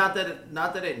did. And not that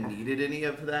it needed any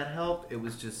of that help. It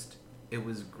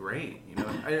was great. You know,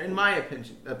 in my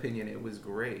opinion, it was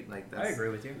great. Like I agree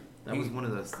with you. That was one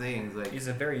of those things. Like He's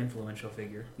a very influential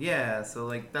figure. yeah, so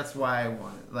like that's why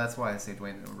I say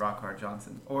Dwayne Rockhard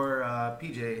Johnson or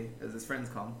PJ as his friends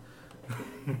call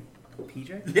him.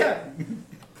 PJ? Yeah.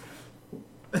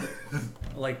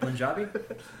 Like Punjabi?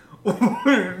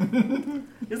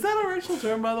 Is that a racial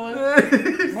term, by the way?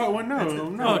 Oh, well,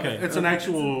 no. okay. It's an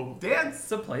actual. Dance.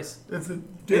 It's a place. It's a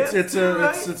dance.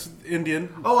 It's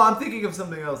Indian. Oh, I'm thinking of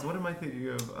something else. What am I thinking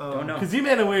of? Don't know. Because you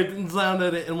made a weird sound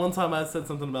at it, and one time I said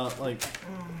something about, like...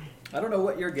 I don't know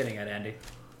what you're getting at, Andy.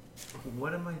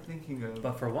 What am I thinking of?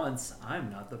 But for once, I'm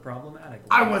not the problematic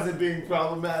one. I wasn't being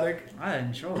problematic. I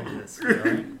enjoy this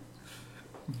feeling.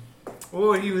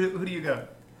 Who do you got?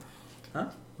 Huh?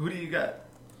 Who do you got?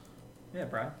 Yeah,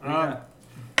 Brian. I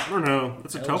don't know.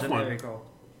 It's a tough one. Generico.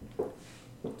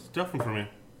 It's a tough one for me.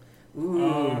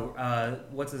 Ooh,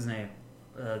 what's his name?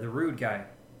 The Rude guy.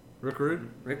 Rick Rude?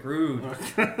 Rick Rude.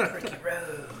 Ricky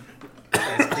Rude.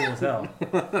 He's cool as hell.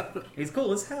 He's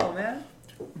cool as hell, man.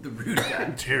 The rude guy.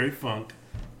 Terry Funk.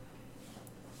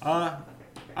 I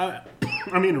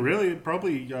mean, really,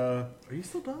 probably. Are you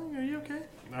still dying? Are you okay?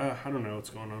 I don't know what's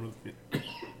going on with me.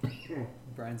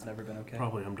 Brian's never been okay.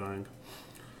 Probably I'm dying.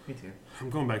 Me too. I'm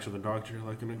going back to the doctor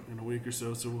like in a week or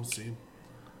so we'll see.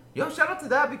 Yo, shout out to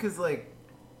that because like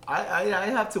I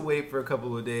have to wait for a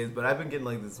couple of days, but I've been getting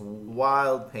like this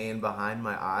wild pain behind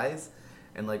my eyes,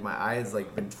 and like my eyes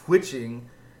like been twitching,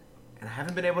 and I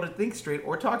haven't been able to think straight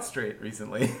or talk straight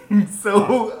recently.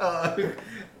 So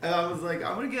and I was like,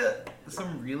 I'm gonna get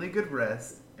some really good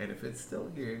rest, and if it's still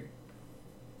here,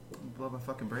 I'll blow my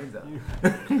fucking brains out.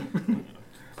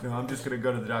 No, I'm just gonna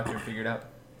go to the doctor and figure it out.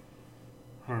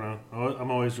 I don't know. I'm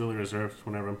always really reserved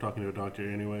whenever I'm talking to a doctor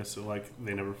anyway, so like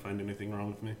they never find anything wrong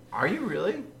with me. Are you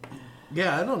really?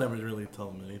 Yeah, I don't ever really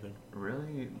tell them anything.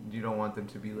 Really? You don't want them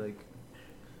to be like...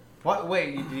 What?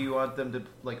 Wait, do you want them to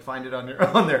like find it on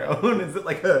their own? Is it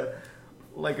like a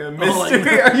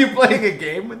mystery? Are you playing a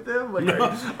game with them? Like,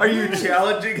 No. are you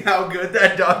challenging how good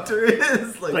that doctor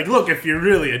is? Like, look, if you're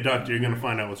really a doctor, you're gonna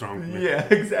find out what's wrong with me. Yeah,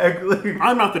 exactly.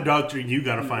 I'm not the doctor. You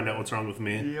gotta find out what's wrong with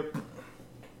me. Yep.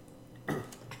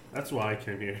 That's why I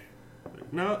came here.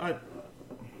 No,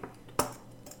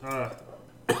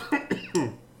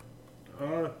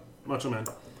 Macho Man.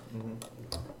 Mm-hmm.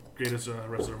 Greatest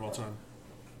wrestler of all time.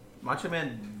 Macho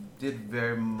Man did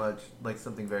very much like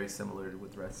something very similar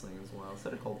with wrestling as well.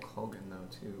 Instead of Hulk Hogan though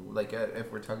too. Like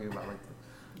if we're talking about like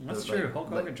That's like- true. Hulk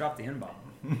like- Hogan dropped the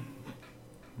N-bomb.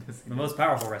 The most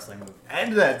powerful wrestling move.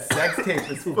 And that sex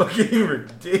tape is fucking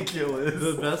ridiculous.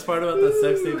 The best part about that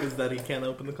sex tape is that he can't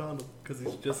open the condom because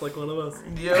he's just like one of us.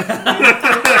 Yep.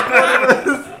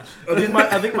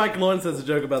 I think Mike Lawrence has a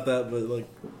joke about that, but like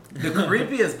The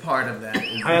creepiest part of that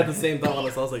is I had the same thought on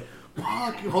this. I was like,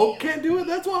 "Fuck, Hulk can't do it.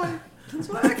 That's why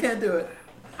I can't do it.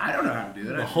 I don't know how to do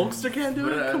the that. Hulkster can't do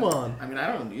But, it. Come on." I mean,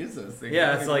 I don't use those things. I Yeah,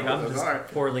 don't it's even like know I'm what those just are.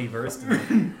 poorly versed in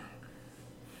it.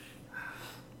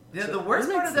 Yeah, the worst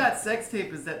part of that sex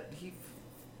tape is that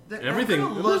Everything. Everything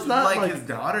There's looks not, like, like- his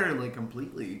daughter, like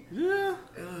completely. Yeah,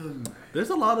 Ugh. there's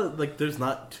a lot of like. There's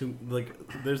not too like.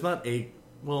 There's not a.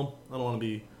 Well, I don't want to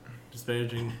be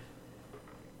disparaging.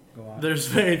 Go on. There's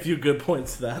very few good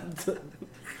points to that.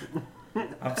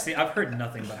 I've heard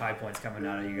nothing but high points coming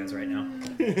out of you guys right now.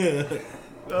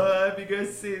 Have you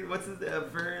guys seen what's his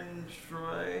Vern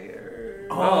Troyer?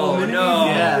 Oh, maybe- no.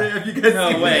 Yeah. Have you guys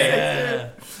No seen way.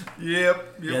 that?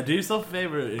 Yep. Yeah, do yourself a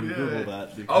favor and Yeah. Google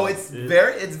that. because Oh,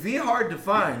 it's V hard to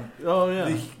find. Oh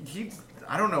yeah,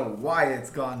 I don't know why it's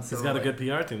gone so. he's got a like- good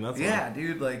PR team. That's Yeah,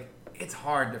 dude, like it's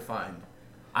hard to find.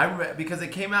 Because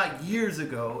it came out years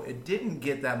ago. It didn't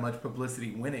get that much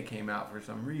publicity when it came out for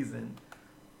some reason,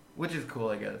 which is cool,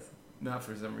 I guess. Not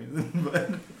for some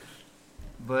reason,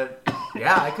 but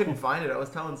yeah, I couldn't find it. I was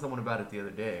telling someone about it the other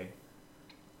day.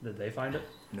 Did they find it?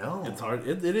 No, It's hard.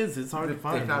 It is. It's hard to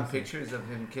find. They found pictures of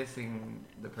him kissing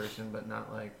the person, but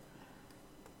not like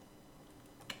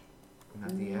not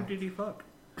the Who act. did he fuck?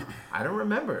 I don't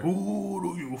remember. Who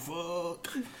do you fuck?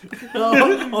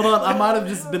 Oh, hold on, I might have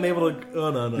just been able to.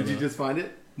 Oh no, no. Did you no. just find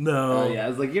it? No. Oh yeah, I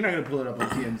was like, you're not gonna pull it up on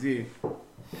TMZ.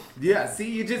 Yeah, see,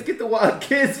 you just get the Wild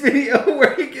Kiss video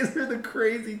where he gives her the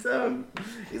crazy tongue.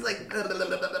 He's like,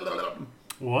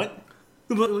 What?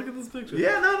 Look at this picture.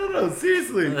 yeah, no,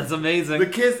 seriously. That's amazing. The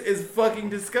kiss is fucking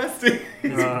disgusting.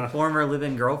 Former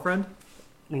live-in girlfriend?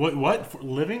 What?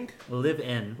 Living? Live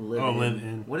in. Live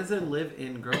in. What is a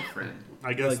live-in girlfriend?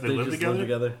 I guess they live just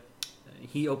together.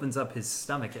 He opens up his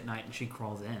stomach at night and she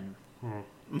crawls in.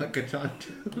 Like a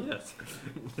Tonto. Yes.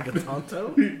 Like a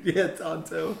Tonto? Yeah,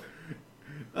 Tonto.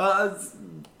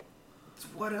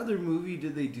 What other movie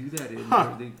did they do that in?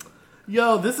 Huh.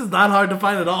 Yo, this is not hard to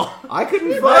find at all. I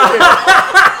couldn't find it.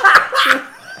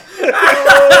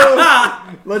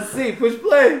 Oh, let's see. Push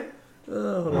play.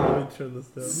 Oh, hold on, let me turn this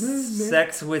down.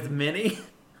 Sex with Minnie.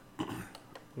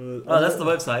 Oh, that's the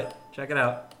website. Check it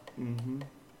out.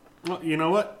 Well, you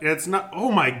know what? It's not.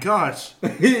 Oh my gosh!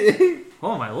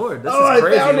 Oh my lord, this Oh, is I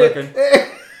crazy found looking.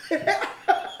 it.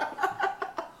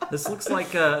 This looks like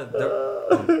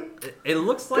it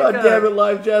looks like God damn it,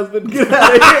 Live Jasmine. Get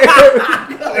out of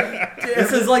here.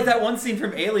 This is like that one scene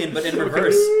from Alien, but in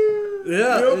reverse.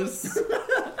 Yeah,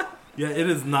 yeah, it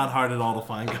is not hard at all to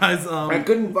find, guys. I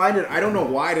couldn't find it. I don't know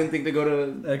why I didn't think to go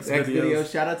to Xvideos.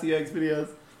 Xvideos. Shout out to you, Xvideos.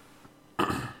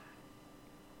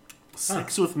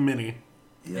 Sex with Minnie.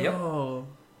 Yo.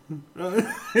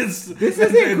 It's This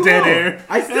isn't cool. dead air.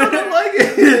 I still don't like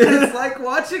it. It's like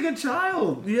watching a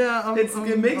child. Yeah,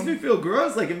 It makes me feel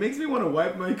gross. Like, it makes me want to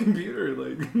wipe my computer.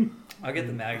 Like, I'll get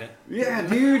the magnet. yeah,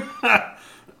 dude.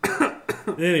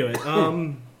 Anyway,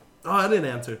 oh, I didn't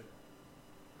answer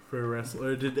for a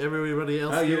wrestler. Did everybody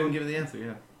else? Oh, you get didn't one? give the answer,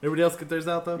 yeah. Everybody else get theirs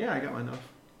out though. Yeah, I got mine off.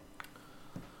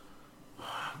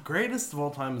 Greatest of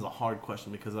all time is a hard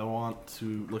question because I want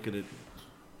to look at it,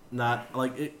 not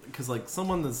like it, because like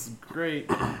someone that's great,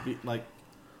 like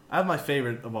I have my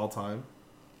favorite of all time.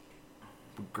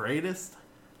 But greatest.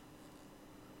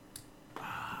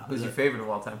 Who's your favorite of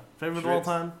all time? Favorite of all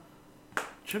time?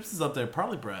 Trips is up there.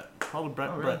 Probably Bret. Probably Bret.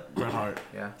 Oh, really? Bret Hart.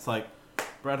 Yeah. It's like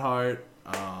Bret Hart.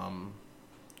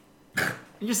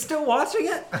 You're still watching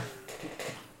it?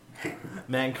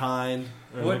 Mankind.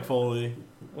 What? Mick Foley.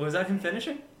 Was that him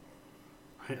finishing?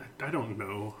 I don't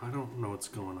know. I don't know what's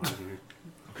going on here.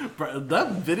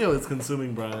 That video is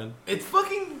consuming Brian. It's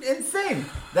fucking insane.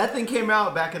 That thing came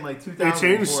out back in like 2004. They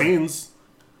changed scenes.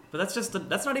 But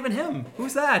that's not even him.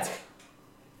 Who's that?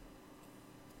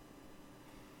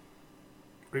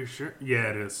 Are you sure? Yeah,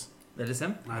 it is. That is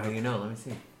him? How do you know? Let me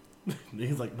see.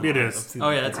 He's like, no, It I've is. seen Oh,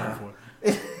 yeah, that that's before.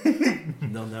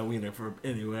 Known that wiener for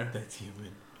anywhere. That's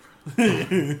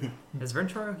human. Is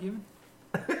Ventura human?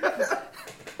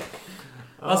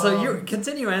 Also, you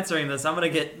continue answering this. I'm gonna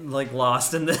get like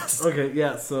lost in this. Okay,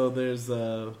 yeah. So there's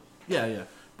yeah.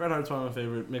 Bret Hart's one of my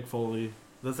favorite. Mick Foley.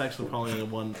 That's actually probably the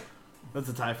one. That's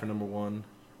a tie for number one.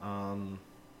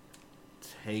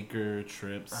 Taker,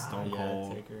 Trips, Stone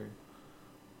Cold. Taker.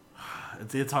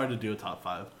 It's hard to do a top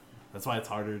five. That's why it's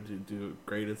harder to do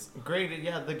greatest. Great,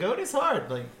 yeah. The GOAT is hard.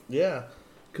 Like, Yeah,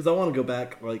 because I want to go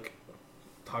back, like,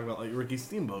 talk about like Ricky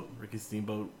Steamboat.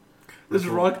 There's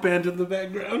a rock band in the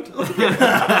background.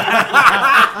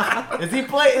 is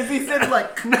he sitting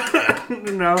like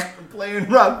No, playing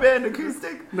Rock Band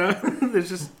acoustic? no. There's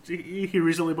just he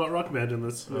recently bought Rock Band in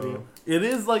this video. It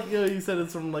is like you said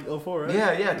it's from like 04, right?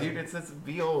 Yeah, dude. It's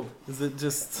be old. Is it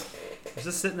just? It's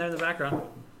just sitting there in the background.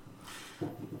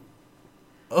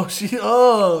 Oh,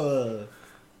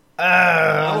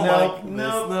 I don't no, like this.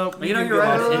 no. Nope. You know, can you're get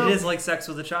right. off. It is like sex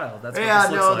with a child. That's what Yeah,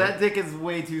 this looks no, like. that dick is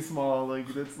way too small. Like,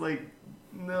 that's like,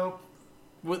 nope.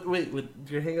 Wait, would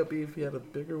your hang up be if he had a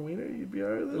bigger wiener? You'd be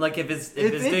alright. Like if his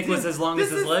dick was as long as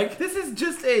his leg. This is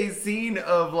just a scene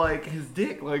of like his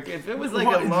dick. Like, if it was like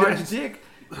What? a large Yes. dick,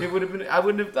 it would have been. I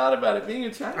wouldn't have thought about it being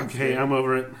a child. Okay, I'm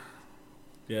over it.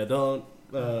 Yeah, don't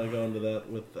go into that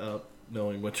without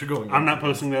knowing what you're going. I'm not into.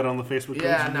 posting that on the Facebook page.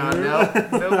 Yeah,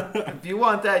 no. If you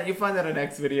want that, you find that on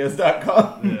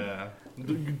xvideos.com. Yeah.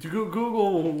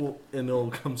 Google and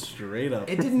it'll come straight up.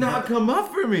 It did not come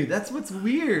up for me. That's what's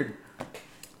weird.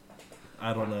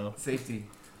 I don't know. Safety.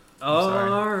 Oh, sorry.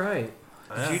 all right.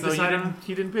 Did you So decide you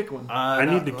he didn't pick one? I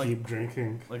need to like, keep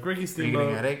drinking. like Ricky Are you getting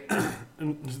a Steamboat. headache?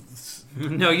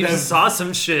 No, you just saw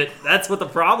some shit. That's what the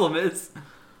problem is.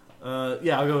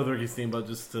 Yeah, I'll go with Ricky Steamboat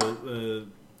just to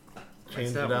change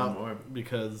Let's it have out one more.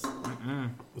 because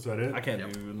Was that it? I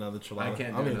can't do another chilada. I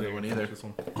can't I'm do gonna another one finish either. This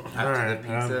one. All right, After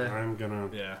the pizza. I'm gonna.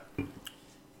 Yeah.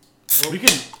 We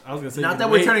can. I was gonna say. Not we that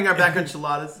can we're wait. turning our back on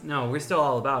chiladas. No, we're still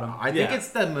all about him. I think Yeah. it's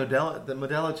the Modelo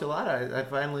chilada. I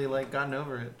finally like gotten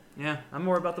over it. Yeah, I'm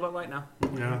more about the Bud Light now.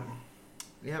 Yeah.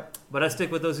 Yep. But I stick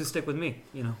with those who stick with me.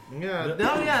 You know. Yeah.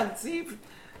 No. Yeah. See,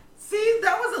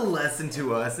 that was a lesson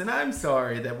to us, and I'm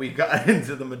sorry that we got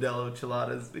into the Modelo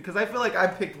chiladas because I feel like I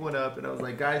picked one up and I was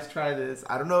like, guys, try this.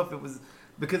 I don't know if it was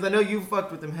because I know you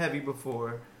fucked with them heavy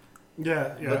before,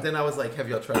 Yeah. but then I was like, have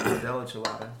y'all tried the Modelo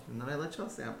chilada? And then I let y'all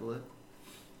sample it.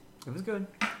 It was good.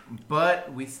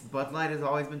 But Bud Light has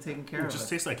always been taken care It of. just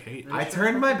tastes like hate. I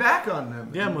turned my back on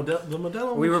them. Yeah, the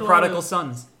Modelo. We were Michelada- prodigal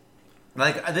sons.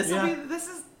 Like this will Yeah. be this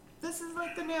is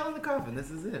like the nail in the coffin.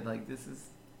 This is it. Like this is.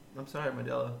 I'm sorry,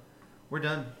 Modelo. We're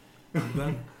done.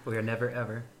 We are never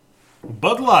ever.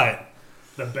 Bud Light,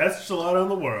 the best gelato in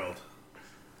the world.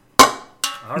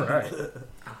 All right.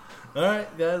 All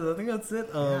right, guys. I think that's it.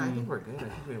 Yeah, I think we're good. I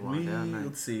think we walked down. Nice.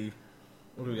 Let's see.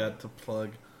 What do we got to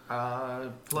plug?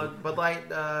 Plug Bud Light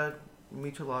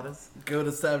micheladas. Go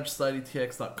to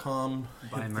SavageSocietyTX.com.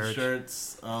 Buy Hit the merch.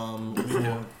 shirts.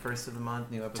 First of the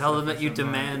month, new episode. Tell them that first you of the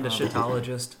month. demand a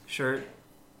shitologist shirt.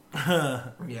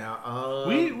 Yeah.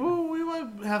 we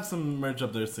might have some merch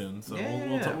up there soon, so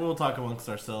Yeah. we'll talk amongst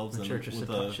ourselves The and Church of with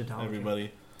Shitology.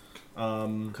 everybody.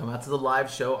 Come out to the live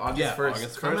show August 1st.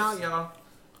 August Come 1st. out, y'all.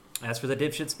 As for the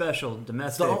dipshit special,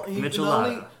 domestic The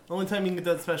michelada. only time you can get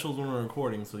that special is when we're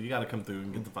recording, so you got to come through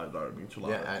and get the $5 enchilada.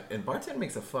 Yeah, and Bartend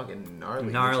makes a fucking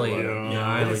gnarly Gnarly. enchilada.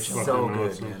 Yeah, It it's is fucking so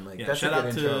good, awesome. man. Like Yeah, that's shout a out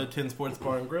good to intro. 10 Sports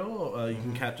Bar and Grill. You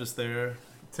can catch us there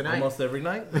Tonight. almost every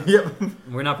night. Yep.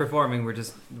 We're not performing. We're Yeah,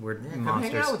 come hang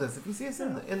monsters. out with us. If you see us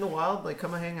in the wild, like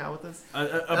come and hang out with us.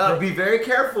 I Be very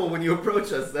careful when you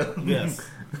approach us, though. yes,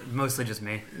 Mostly just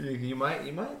me. you might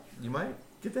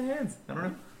get the hands. I don't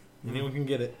know. anyone can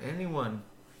get it. Anyone.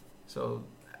 So,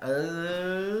 yeah,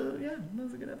 that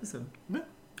was a good episode. Yeah.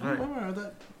 All right. All right.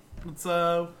 Let's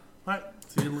all right.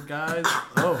 See you guys.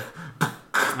 Oh,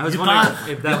 I was You wondering thought-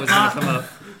 if that you was thought- going to come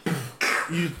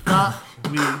up. you thought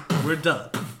we were done?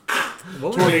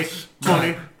 What was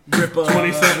 2020, Grippa.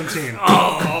 2017.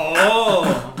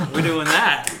 Oh, we're doing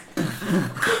that.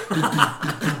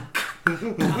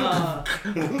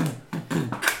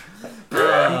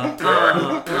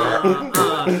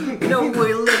 You know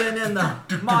we're living in the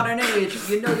modern age.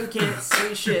 You know you can't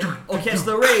say shit or catch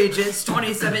the rage. It's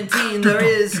 2017. There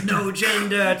is no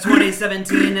gender.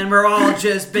 2017, and we're all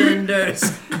just benders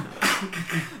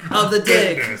of the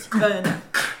dick. And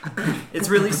it's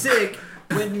really sick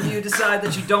when you decide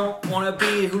that you don't want to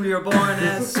be who you're born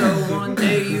as. So one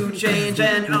day you change,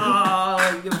 and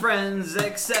your friends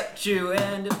accept you.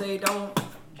 And if they don't,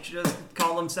 just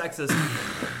call them sexist.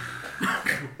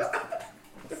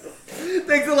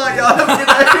 Thanks a lot, y'all. Have a good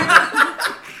night.